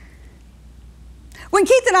 When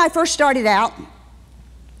Keith and I first started out,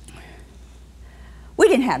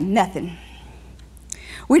 didn't have nothing.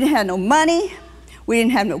 We didn't have no money. We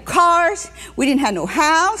didn't have no cars. We didn't have no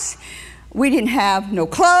house. We didn't have no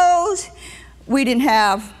clothes. We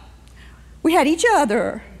had each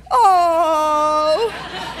other. Oh.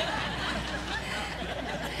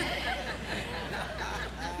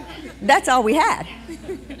 That's all we had.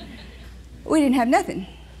 We didn't have nothing.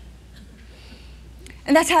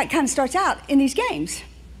 And that's how it kind of starts out in these games.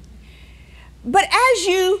 But as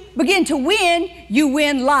you begin to win, you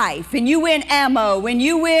win life, and you win ammo, and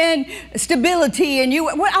you win stability, and you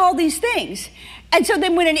win all these things. And so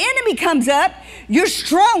then when an enemy comes up, you're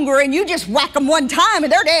stronger, and you just whack them one time,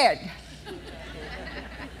 and they're dead.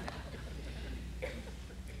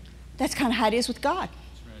 That's kind of how it is with God.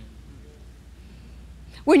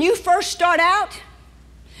 When you first start out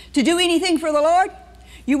to do anything for the Lord,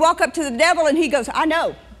 you walk up to the devil and he goes, I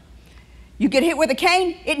know. You get hit with a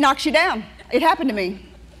cane, it knocks you down. It happened to me.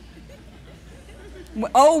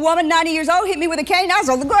 Old woman, 90 years old, hit me with a cane, I was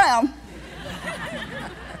on the ground.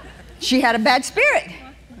 She had a bad spirit.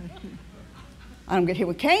 I don't get hit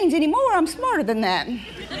with canes anymore, I'm smarter than that.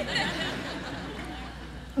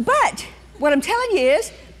 But what I'm telling you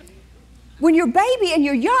is, when you're a baby and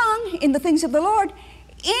you're young in the things of the Lord,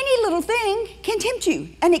 any little thing can tempt you,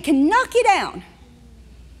 and it can knock you down.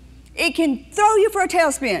 It can throw you for a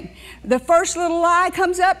tailspin. The first little lie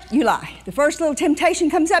comes up, you lie. The first little temptation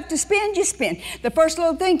comes up to spin, you spin. The first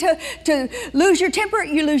little thing to lose your temper,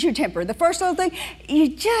 you lose your temper. The first little thing,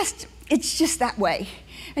 it's just that way.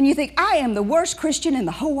 And you think, I am the worst Christian in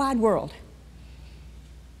the whole wide world.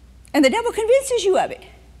 And the devil convinces you of it.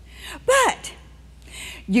 But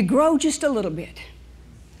you grow just a little bit,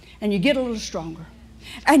 and you get a little stronger.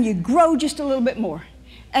 And you grow just a little bit more,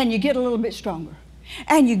 and you get a little bit stronger.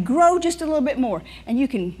 And you grow just a little bit more, and you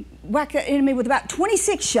can whack that enemy with about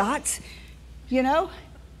 26 shots, you know.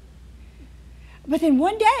 But then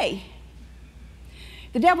one day,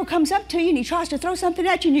 the devil comes up to you and he tries to throw something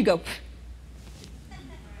at you, and you go,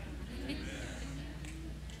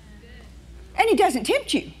 and he doesn't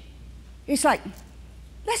tempt you. It's like,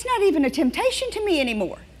 that's not even a temptation to me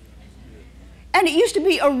anymore. And it used to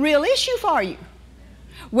be a real issue for you.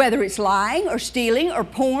 Whether it's lying or stealing or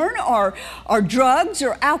porn or drugs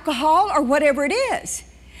or alcohol or whatever it is.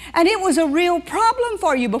 And it was a real problem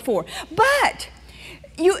for you before. But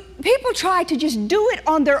people try to just do it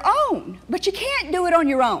on their own, but you can't do it on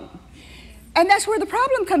your own. And that's where the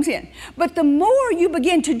problem comes in. But the more you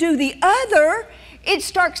begin to do the other, it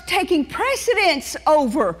starts taking precedence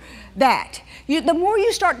over that. The more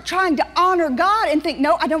you start trying to honor God and think,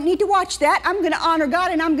 no, I don't need to watch that. I'm going to honor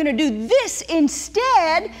God and I'm going to do this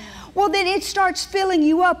instead. Well, then it starts filling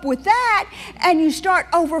you up with that, and you start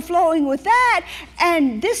overflowing with that,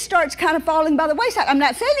 and this starts kind of falling by the wayside. I'm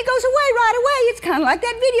not saying it goes away right away. It's kind of like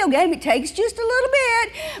that video game. It takes just a little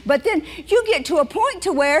bit. But then you get to a point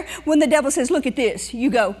to where when the devil says, look at this, you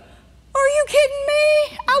go, are you kidding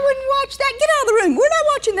me? I wouldn't watch that. Get out of the room. We're not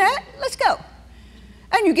watching that. Let's go.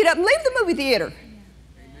 And you get up and leave the movie theater.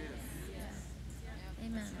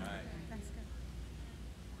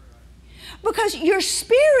 Because your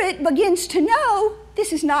spirit begins to know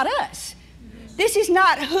this is not us. This is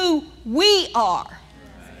not who we are.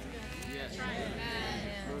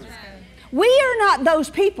 We are not those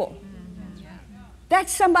people.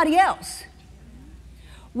 That's somebody else.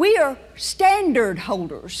 We are standard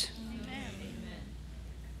holders.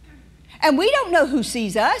 And we don't know who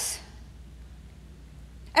sees us.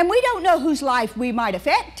 And we don't know whose life we might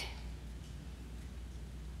affect.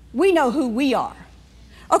 We know who we are.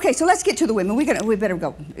 Okay, so let's get to the women. We better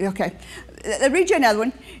go. Okay. I'll read you another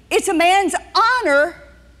one. It's a man's honor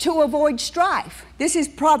to avoid strife. This is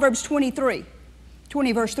Proverbs 20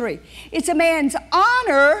 verse 3. It's a man's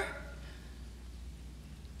honor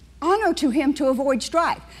to him to avoid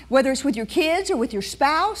strife. Whether it's with your kids or with your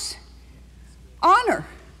spouse, honor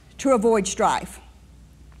to avoid strife.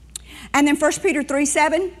 And then 1 Peter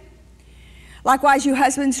 3:7. Likewise, you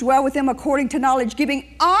husbands dwell with them according to knowledge,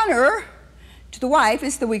 giving honor to the wife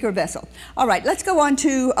is the weaker vessel. All right, let's go on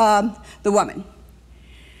to the woman.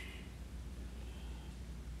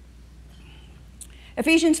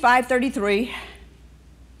 Ephesians 5:33,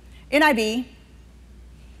 NIV.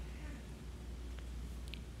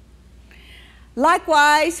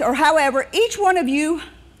 Likewise, or however, each one of you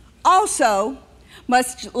also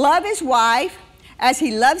must love his wife as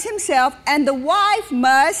he loves himself, and the wife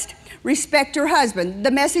must respect her husband.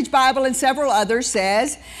 The Message Bible and several others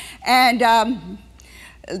says, and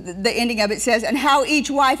the ending of it says, and how each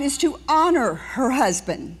wife is to honor her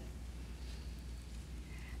husband.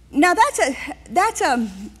 Now that's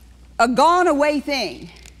a gone away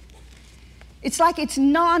thing. It's like it's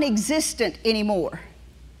non-existent anymore.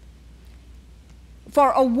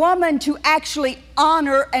 for a woman to actually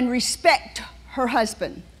honor and respect her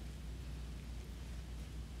husband.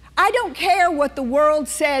 I don't care what the world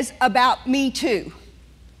says about Me Too.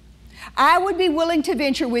 I would be willing to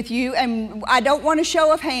venture with you, and I don't want a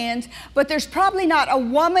show of hands, but there's probably not a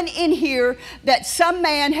woman in here that some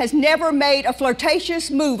man has never made a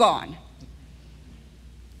flirtatious move on.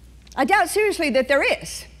 I doubt seriously that there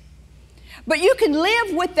is. But you can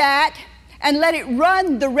live with that and let it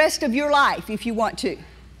run the rest of your life if you want to.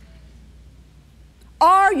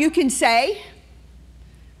 Or you can say,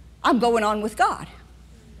 I'm going on with God,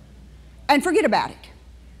 and forget about it.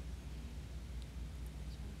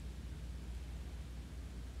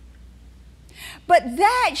 But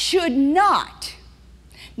that should not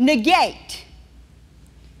negate,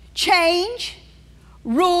 change,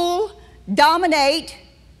 rule, dominate,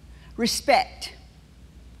 respect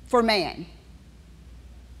for man.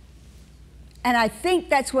 And I think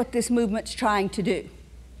that's what this movement's trying to do.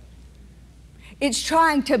 It's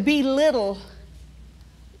trying to belittle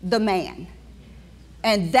the man.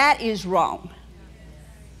 And that is wrong.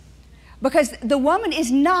 Because the woman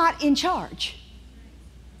is not in charge.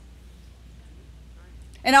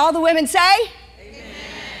 And all the women say? Amen.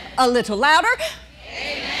 A little louder?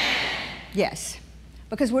 Amen. Yes,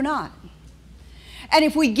 because we're not. And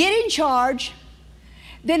if we get in charge,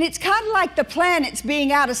 then it's kind of like the planets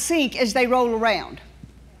being out of sync as they roll around.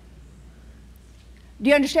 Do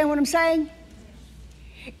you understand what I'm saying?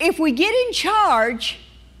 If we get in charge,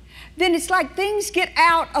 then it's like things get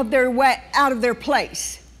out of their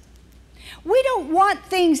place. We don't want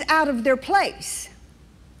things out of their place.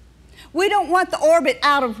 We don't want the orbit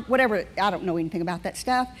out of whatever. I don't know anything about that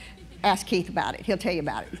stuff. Ask Keith about it. He'll tell you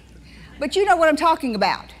about it. But you know what I'm talking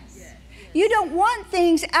about. You don't want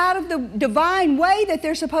things out of the divine way that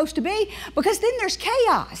they're supposed to be, because then there's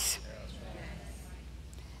chaos.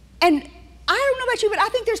 And I don't know about you, but I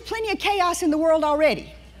think there's plenty of chaos in the world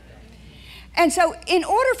already. And so in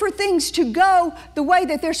order for things to go the way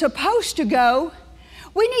that they're supposed to go,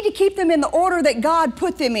 we need to keep them in the order that God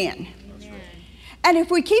put them in. And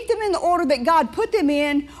if we keep them in the order that God put them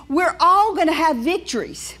in, we're all going to have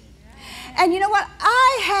victories. And you know what?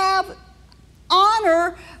 I have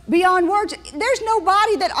honor beyond words. There's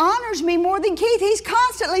nobody that honors me more than Keith. He's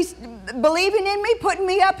constantly believing in me, putting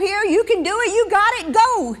me up here. You can do it. You got it.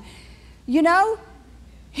 Go. You know,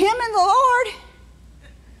 him and the Lord,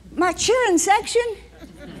 my cheering section.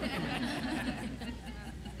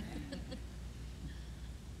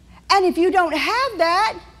 And if you don't have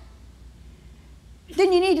that,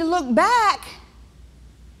 then you need to look back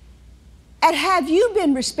at, have you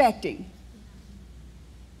been respecting?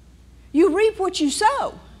 You reap what you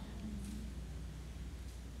sow.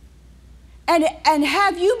 And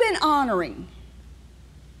have you been honoring?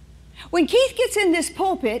 When Keith gets in this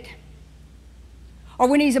pulpit, or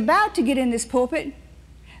when he's about to get in this pulpit,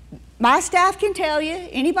 my staff can tell you,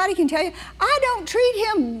 anybody can tell you, I don't treat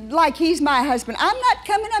him like he's my husband. I'm not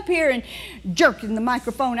coming up here and jerking the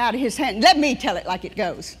microphone out of his hand. Let me tell it like it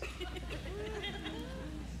goes.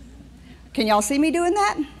 Can y'all see me doing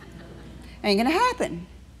that? Ain't gonna happen.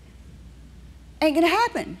 Ain't gonna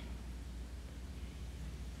happen.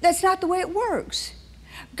 That's not the way it works.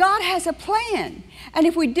 God has a plan. And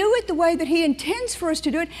if we do it the way that He intends for us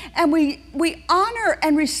to do it, and we honor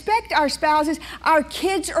and respect our spouses, our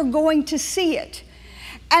kids are going to see it.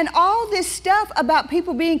 And all this stuff about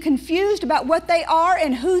people being confused about what they are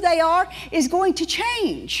and who they are is going to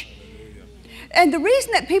change. And the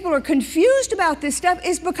reason that people are confused about this stuff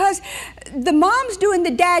is because the mom's doing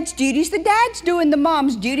the dad's duties, the dad's doing the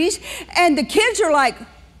mom's duties, and the kids are like,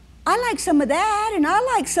 I like some of that, and I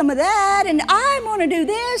like some of that, and I want to do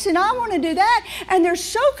this, and I want to do that. And they're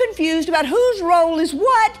so confused about whose role is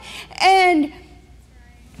what, and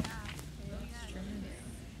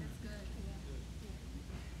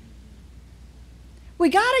we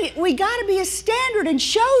gotta be a standard and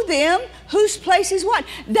show them whose place is what.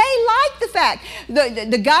 They like the fact,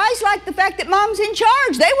 the guys like the fact that mom's in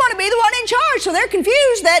charge. They want to be the one in charge, so they're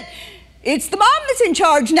confused that it's the mom that's in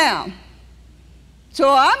charge now. So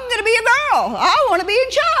I'm going to be a girl. I want to be in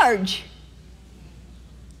charge.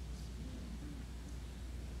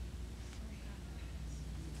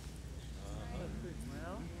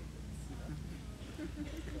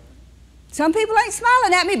 Some people ain't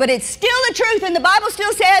smiling at me, but it's still the truth, and the Bible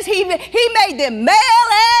still says He made them male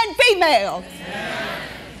and female. Yes.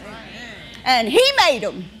 And He made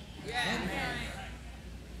them. Yes.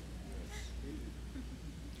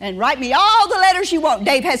 And write me all the letters you want.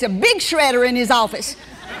 Dave has a big shredder in his office.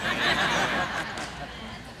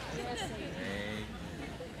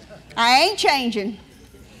 I ain't changing.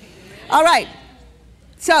 All right.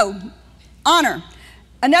 So, honor.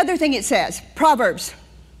 Another thing it says, Proverbs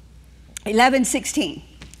 11:16.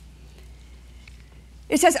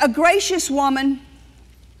 It says, a gracious woman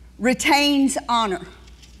retains honor.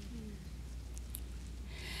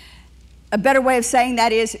 A better way of saying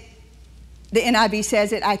that is, the NIV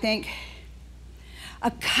says it, I think,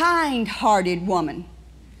 a kind-hearted woman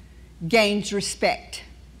gains respect.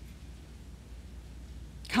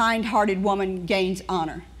 Kind-hearted woman gains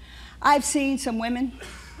honor. I've seen some women,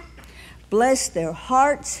 bless their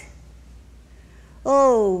hearts.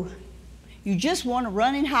 Oh, you just want to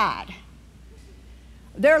run and hide.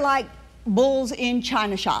 They're like bulls in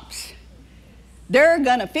china shops. They're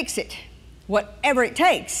gonna fix it, whatever it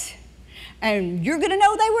takes. And you're gonna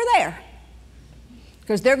know they were there,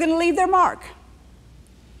 because they're gonna leave their mark.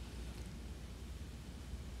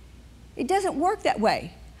 It doesn't work that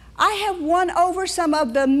way. I have won over some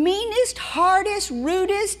of the meanest, hardest,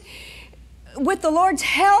 rudest, with the Lord's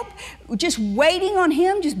help, just waiting on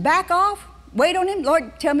Him, just back off, wait on Him.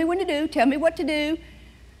 Lord, tell me when to do, tell me what to do.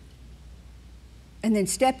 And then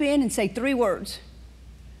step in and say 3 words.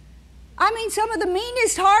 I mean, some of the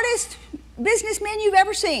meanest, hardest businessmen you've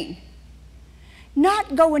ever seen.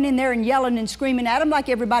 Not going in there and yelling and screaming at them like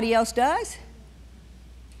everybody else does.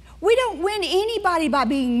 We don't win anybody by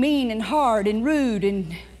being mean and hard and rude.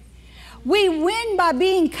 And we win by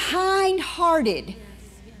being kind-hearted.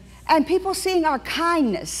 And people seeing our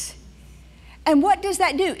kindness. And what does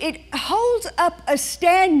that do? It holds up a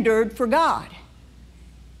standard for God.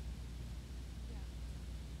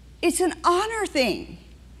 It's an honor thing.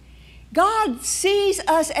 God sees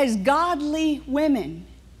us as godly women.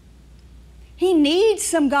 He needs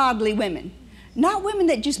some godly women. Not women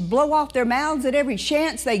that just blow off their mouths at every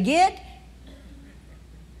chance they get.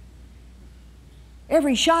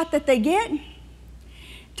 Every shot that they get.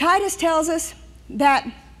 Titus tells us that,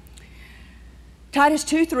 Titus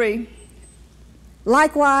 2:3,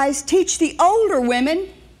 likewise teach the older women,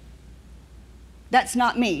 that's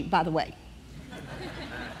not me, by the way.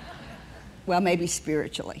 Well, maybe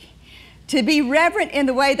spiritually, to be reverent in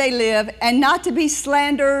the way they live, and not to be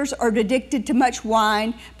slanderers or addicted to much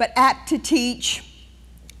wine, but apt to teach,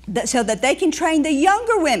 so that they can train the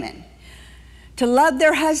younger women to love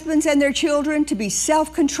their husbands and their children, to be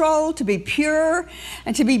self-controlled, to be pure,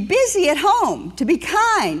 and to be busy at home, to be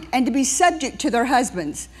kind, and to be subject to their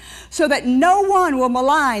husbands, so that no one will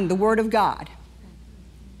malign the word of God.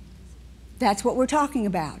 That's what we're talking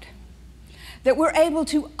about. That we're able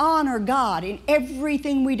to honor God in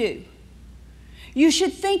everything we do. You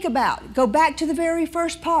should think about, go back to the very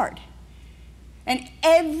first part. And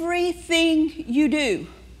everything you do,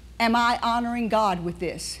 am I honoring God with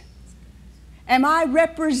this? Am I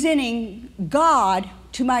representing God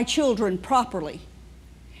to my children properly?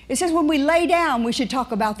 It says when we lay down, we should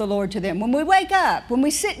talk about the Lord to them. When we wake up, when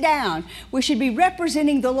we sit down, we should be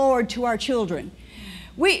representing the Lord to our children.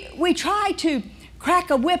 We try to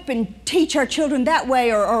crack a whip and teach our children that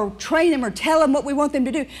way, or train them or tell them what we want them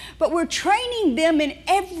to do. But we're training them in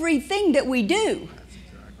everything that we do.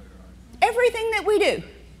 Everything that we do.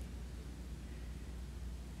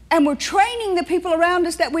 And we're training the people around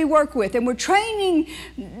us that we work with, and we're training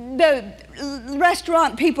the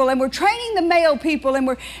restaurant people, and we're training the male people,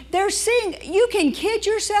 and they're seeing, you can kid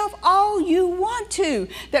yourself all you want to,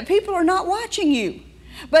 that people are not watching you.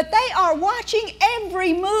 But they are watching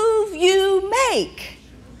every move you make.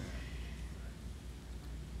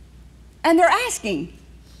 And they're asking,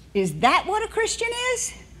 is that what a Christian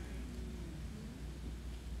is?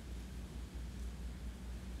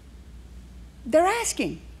 They're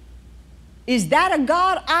asking, is that a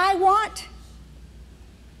God I want?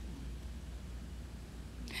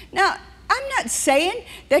 Now, I'm not saying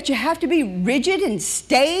that you have to be rigid and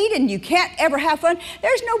staid and you can't ever have fun.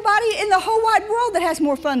 There's nobody in the whole wide world that has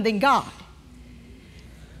more fun than God.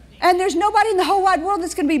 And there's nobody in the whole wide world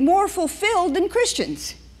that's going to be more fulfilled than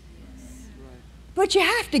Christians. But you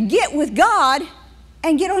have to get with God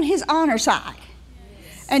and get on His honor side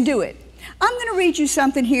and do it. I'm going to read you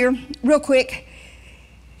something here real quick.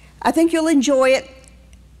 I think you'll enjoy it.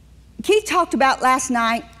 Keith talked about last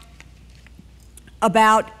night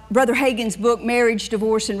about Brother Hagin's book, Marriage,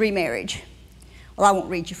 Divorce, and Remarriage. Well, I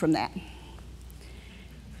won't read you from that.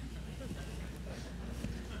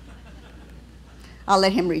 I'll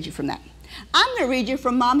let him read you from that. I'm going to read you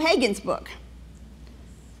from Mom Hagin's book.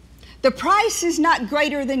 The price is not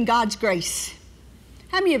greater than God's grace.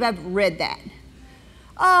 How many of you have ever read that?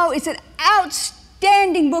 Oh, it's an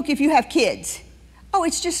outstanding book if you have kids. Oh,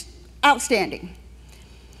 it's just outstanding.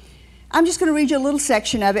 I'm just going to read you a little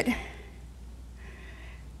section of it.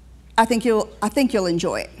 I think you'll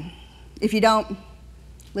enjoy it. If you don't,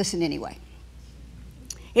 listen anyway.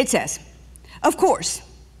 It says, of course,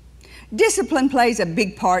 Discipline plays a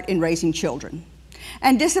big part in raising children.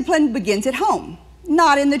 And discipline begins at home,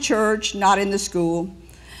 not in the church, not in the school.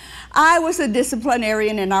 I was a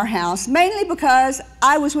disciplinarian in our house, mainly because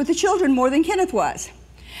I was with the children more than Kenneth was.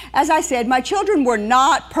 As I said, my children were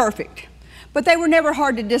not perfect, but they were never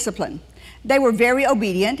hard to discipline. They were very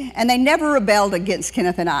obedient, and they never rebelled against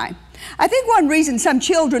Kenneth and I. I think one reason some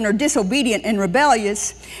children are disobedient and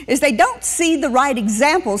rebellious is they don't see the right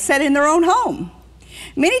example set in their own home.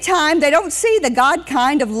 Many times they don't see the God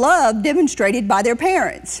kind of love demonstrated by their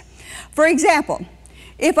parents. For example,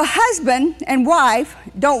 if a husband and wife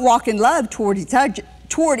don't walk in love toward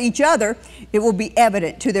each other, it will be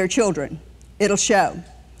evident to their children. It'll show.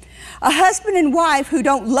 A husband and wife who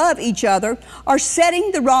don't love each other are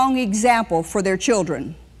setting the wrong example for their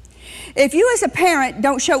children. If you as a parent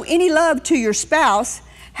don't show any love to your spouse,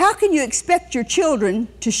 how can you expect your children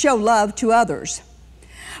to show love to others?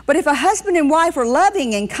 But if a husband and wife are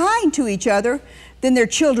loving and kind to each other, then their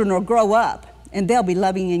children will grow up and they'll be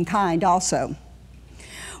loving and kind also.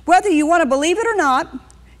 Whether you want to believe it or not,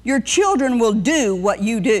 your children will do what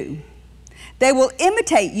you do. They will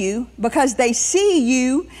imitate you because they see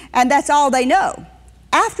you and that's all they know.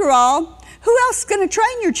 After all, who else is going to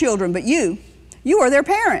train your children but you? You are their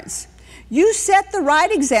parents. You set the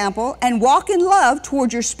right example and walk in love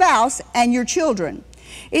toward your spouse and your children.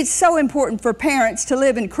 It's so important for parents to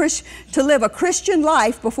live a Christian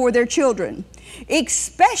life before their children,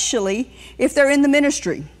 especially if they're in the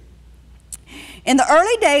ministry. In the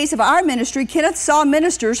early days of our ministry, Kenneth saw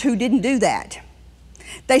ministers who didn't do that.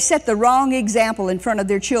 They set the wrong example in front of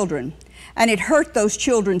their children, and it hurt those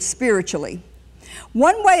children spiritually.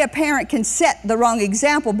 One way a parent can set the wrong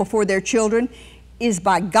example before their children is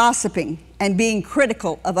by gossiping and being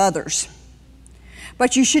critical of others.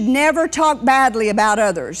 But you should never talk badly about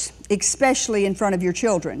others, especially in front of your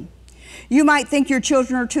children. You might think your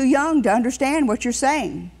children are too young to understand what you're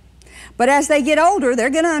saying. But as they get older, they're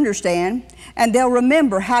going to understand, and they'll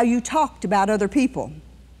remember how you talked about other people.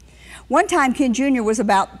 One time, Ken Jr. was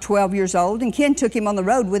about 12 years old, and Ken took him on the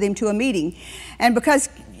road with him to a meeting. And because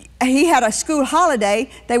he had a school holiday,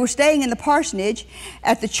 they were staying in the parsonage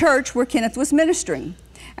at the church where Kenneth was ministering.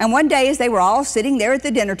 And one day, as they were all sitting there at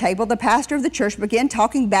the dinner table, the pastor of the church began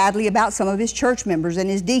talking badly about some of his church members and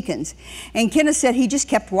his deacons. And Kenneth said he just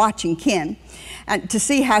kept watching Ken to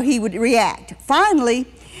see how he would react. Finally,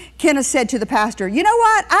 Kenneth said to the pastor, "You know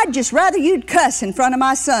what? I'd just rather you'd cuss in front of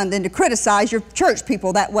my son than to criticize your church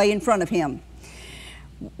people that way in front of him."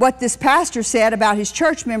 What this pastor said about his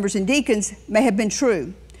church members and deacons may have been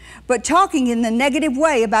true, but talking in the negative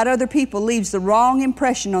way about other people leaves the wrong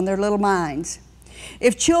impression on their little minds.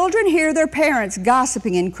 If children hear their parents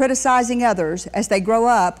gossiping and criticizing others as they grow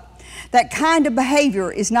up, that kind of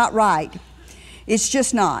behavior is not right. It's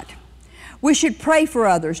just not. We should pray for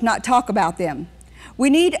others, not talk about them. We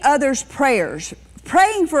need others' prayers.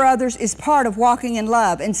 Praying for others is part of walking in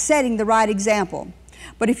love and setting the right example.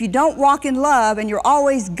 But if you don't walk in love and you're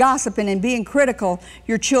always gossiping and being critical,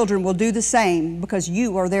 your children will do the same because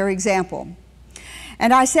you are their example.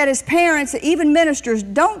 And I said, as parents, even ministers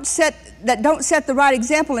don't set the right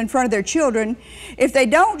example in front of their children, if they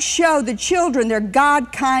don't show the children their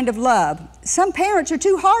God kind of love. Some parents are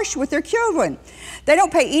too harsh with their children. They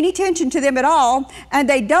don't pay any attention to them at all, and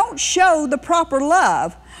they don't show the proper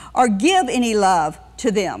love or give any love to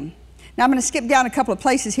them. Now I'm going to skip down a couple of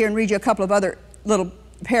places here and read you a couple of other little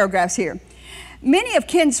paragraphs here. Many of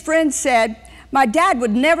Ken's friends said, "My dad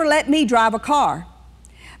would never let me drive a car.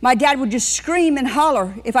 My dad would just scream and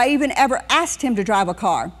holler if I even ever asked him to drive a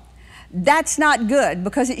car." That's not good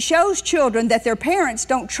because it shows children that their parents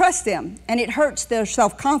don't trust them and it hurts their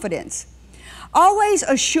self-confidence. Always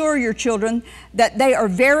assure your children that when they are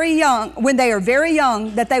very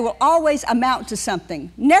young, that they will always amount to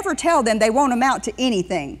something. Never tell them they won't amount to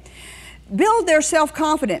anything. Build their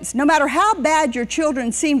self-confidence. No matter how bad your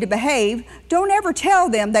children seem to behave, don't ever tell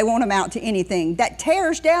them they won't amount to anything. That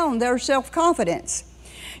tears down their self-confidence.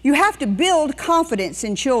 You have to build confidence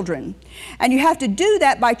in children, and you have to do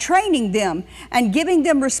that by training them and giving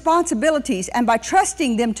them responsibilities and by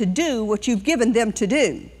trusting them to do what you've given them to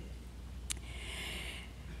do.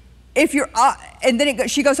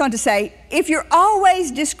 She goes on to say, if you're always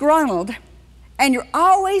disgruntled and you're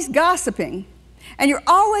always gossiping and you're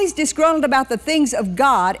always disgruntled about the things of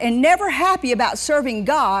God and never happy about serving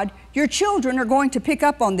God, your children are going to pick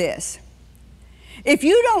up on this. If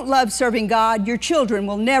you don't love serving God, your children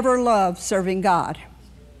will never love serving God.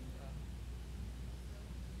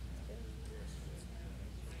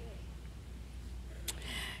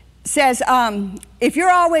 It says, if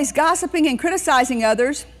you're always gossiping and criticizing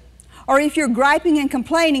others, or if you're griping and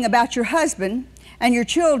complaining about your husband and your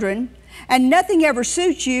children, and nothing ever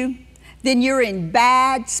suits you, then you're in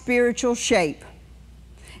bad spiritual shape.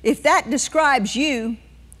 If that describes you,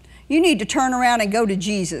 you need to turn around and go to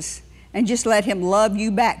Jesus and just let Him love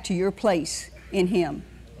you back to your place in Him.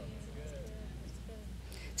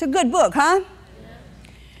 It's a good book, huh?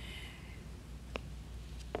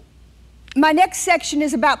 My next section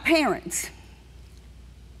is about parents.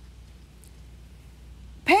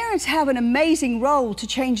 Parents have an amazing role to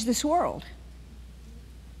change this world.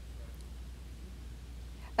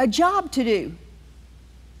 A job to do.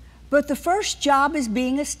 But the first job is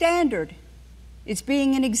being a standard. It's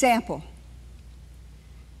being an example.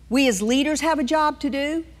 We as leaders have a job to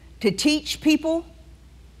do, to teach people,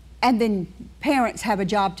 and then parents have a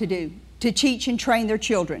job to do, to teach and train their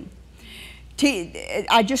children.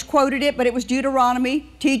 I just quoted it, but it was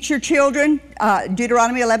Deuteronomy. Teach your children,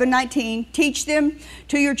 Deuteronomy 11:19. Teach them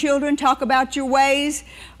to your children. Talk about your ways.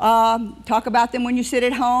 Talk about them when you sit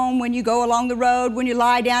at home, when you go along the road, when you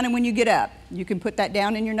lie down, and when you get up. You can put that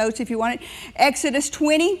down in your notes if you want it. Exodus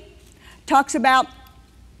 20 talks about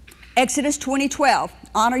Exodus 20:12.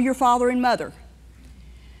 Honor your father and mother.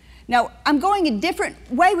 Now, I'm going a different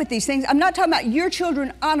way with these things. I'm not talking about your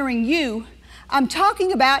children honoring you. I'm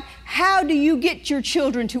talking about how do you get your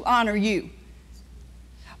children to honor you?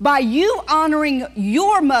 By you honoring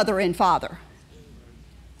your mother and father.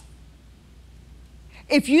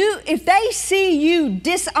 If they see you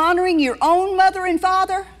dishonoring your own mother and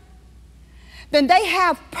father, then they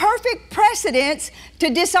have perfect precedence to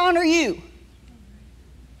dishonor you.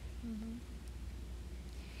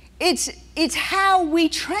 It's how we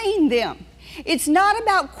train them. It's not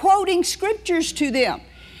about quoting scriptures to them.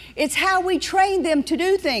 It's how we train them to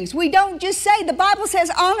do things. We don't just say, the Bible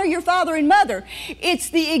says, honor your father and mother. It's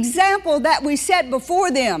the example that we set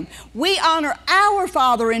before them. We honor our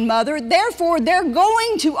father and mother, therefore they're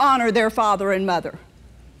going to honor their father and mother.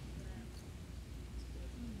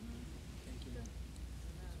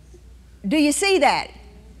 Do you see that?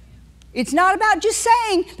 It's not about just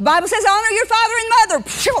saying, the Bible says, honor your father and mother.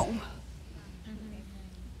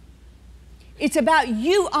 It's about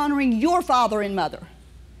you honoring your father and mother.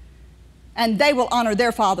 And they will honor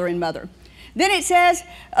their father and mother. Then it says,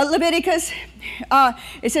 Leviticus,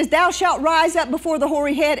 it says, thou shalt rise up before the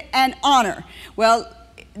hoary head and honor. Well,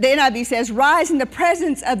 the NIV says, rise in the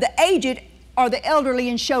presence of the aged or the elderly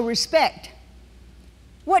and show respect.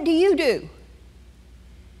 What do you do?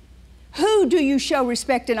 Who do you show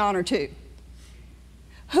respect and honor to?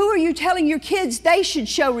 Who are you telling your kids they should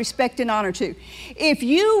show respect and honor to? If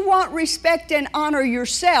you want respect and honor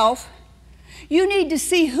yourself, you need to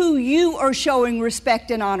see who you are showing respect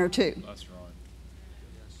and honor to. That's right.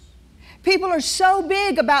 Yes. People are so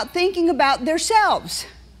big about thinking about themselves.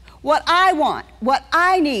 What I want, what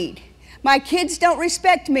I need. My kids don't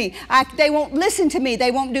respect me. They won't listen to me.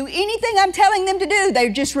 They won't do anything I'm telling them to do. They're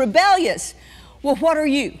just rebellious. Well, what are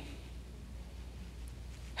you?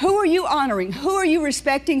 Who are you honoring? Who are you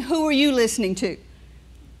respecting? Who are you listening to?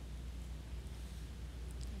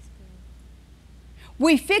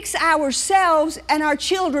 We fix ourselves and our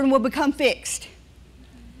children will become fixed.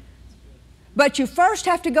 But you first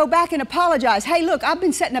have to go back and apologize. Hey, look, I've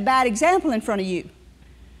been setting a bad example in front of you.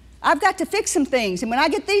 I've got to fix some things. And when I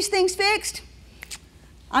get these things fixed,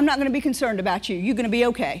 I'm not going to be concerned about you. You're going to be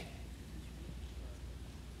okay.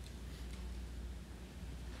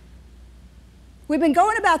 We've been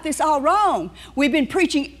going about this all wrong. We've been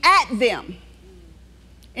preaching at them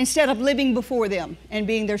instead of living before them and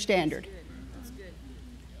being their standard.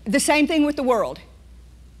 The same thing with the world,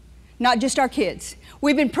 not just our kids.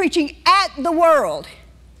 We've been preaching at the world,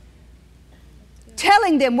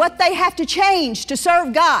 telling them what they have to change to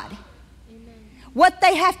serve God, what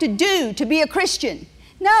they have to do to be a Christian.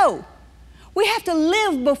 No, we have to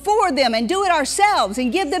live before them and do it ourselves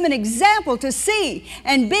and give them an example to see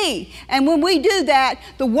and be. And when we do that,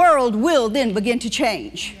 the world will then begin to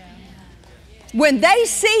change. When they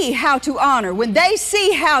see how to honor, when they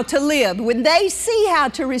see how to live, when they see how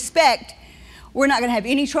to respect, we're not going to have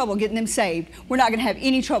any trouble getting them saved. We're not going to have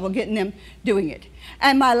any trouble getting them doing it.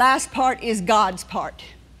 And my last part is God's part.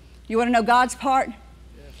 You want to know God's part?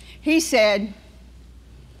 Yes. He said,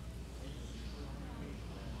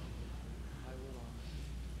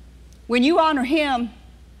 when you honor Him,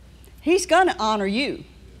 He's going to honor you.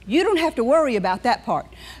 You don't have to worry about that part.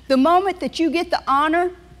 The moment that you get the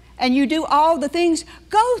honor, and you do all the things,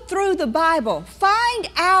 go through the Bible. Find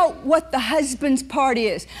out what the husband's part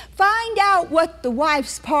is. Find out what the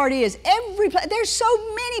wife's part is. There's so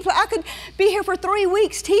many. I could be here for 3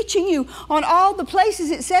 weeks teaching you on all the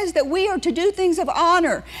places it says that we are to do things of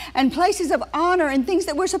honor and places of honor and things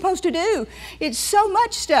that we're supposed to do. It's so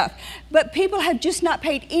much stuff. But people have just not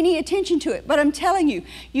paid any attention to it. But I'm telling you,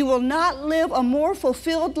 you will not live a more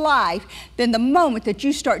fulfilled life than the moment that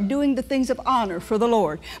you start doing the things of honor for the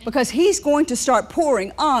Lord. Because He's going to start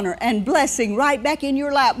pouring honor and blessing right back in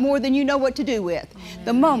your lap more than you know what to do with.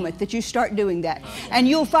 The moment that you start doing that. And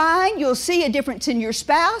you'll see a difference in your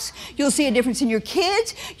spouse. You'll see a difference in your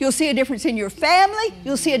kids. You'll see a difference in your family.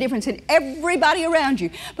 You'll see a difference in everybody around you.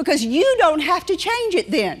 Because you don't have to change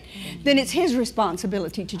it then. Then it's His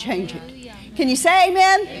responsibility to change it. Can you say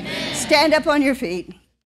amen? Amen. Stand up on your feet.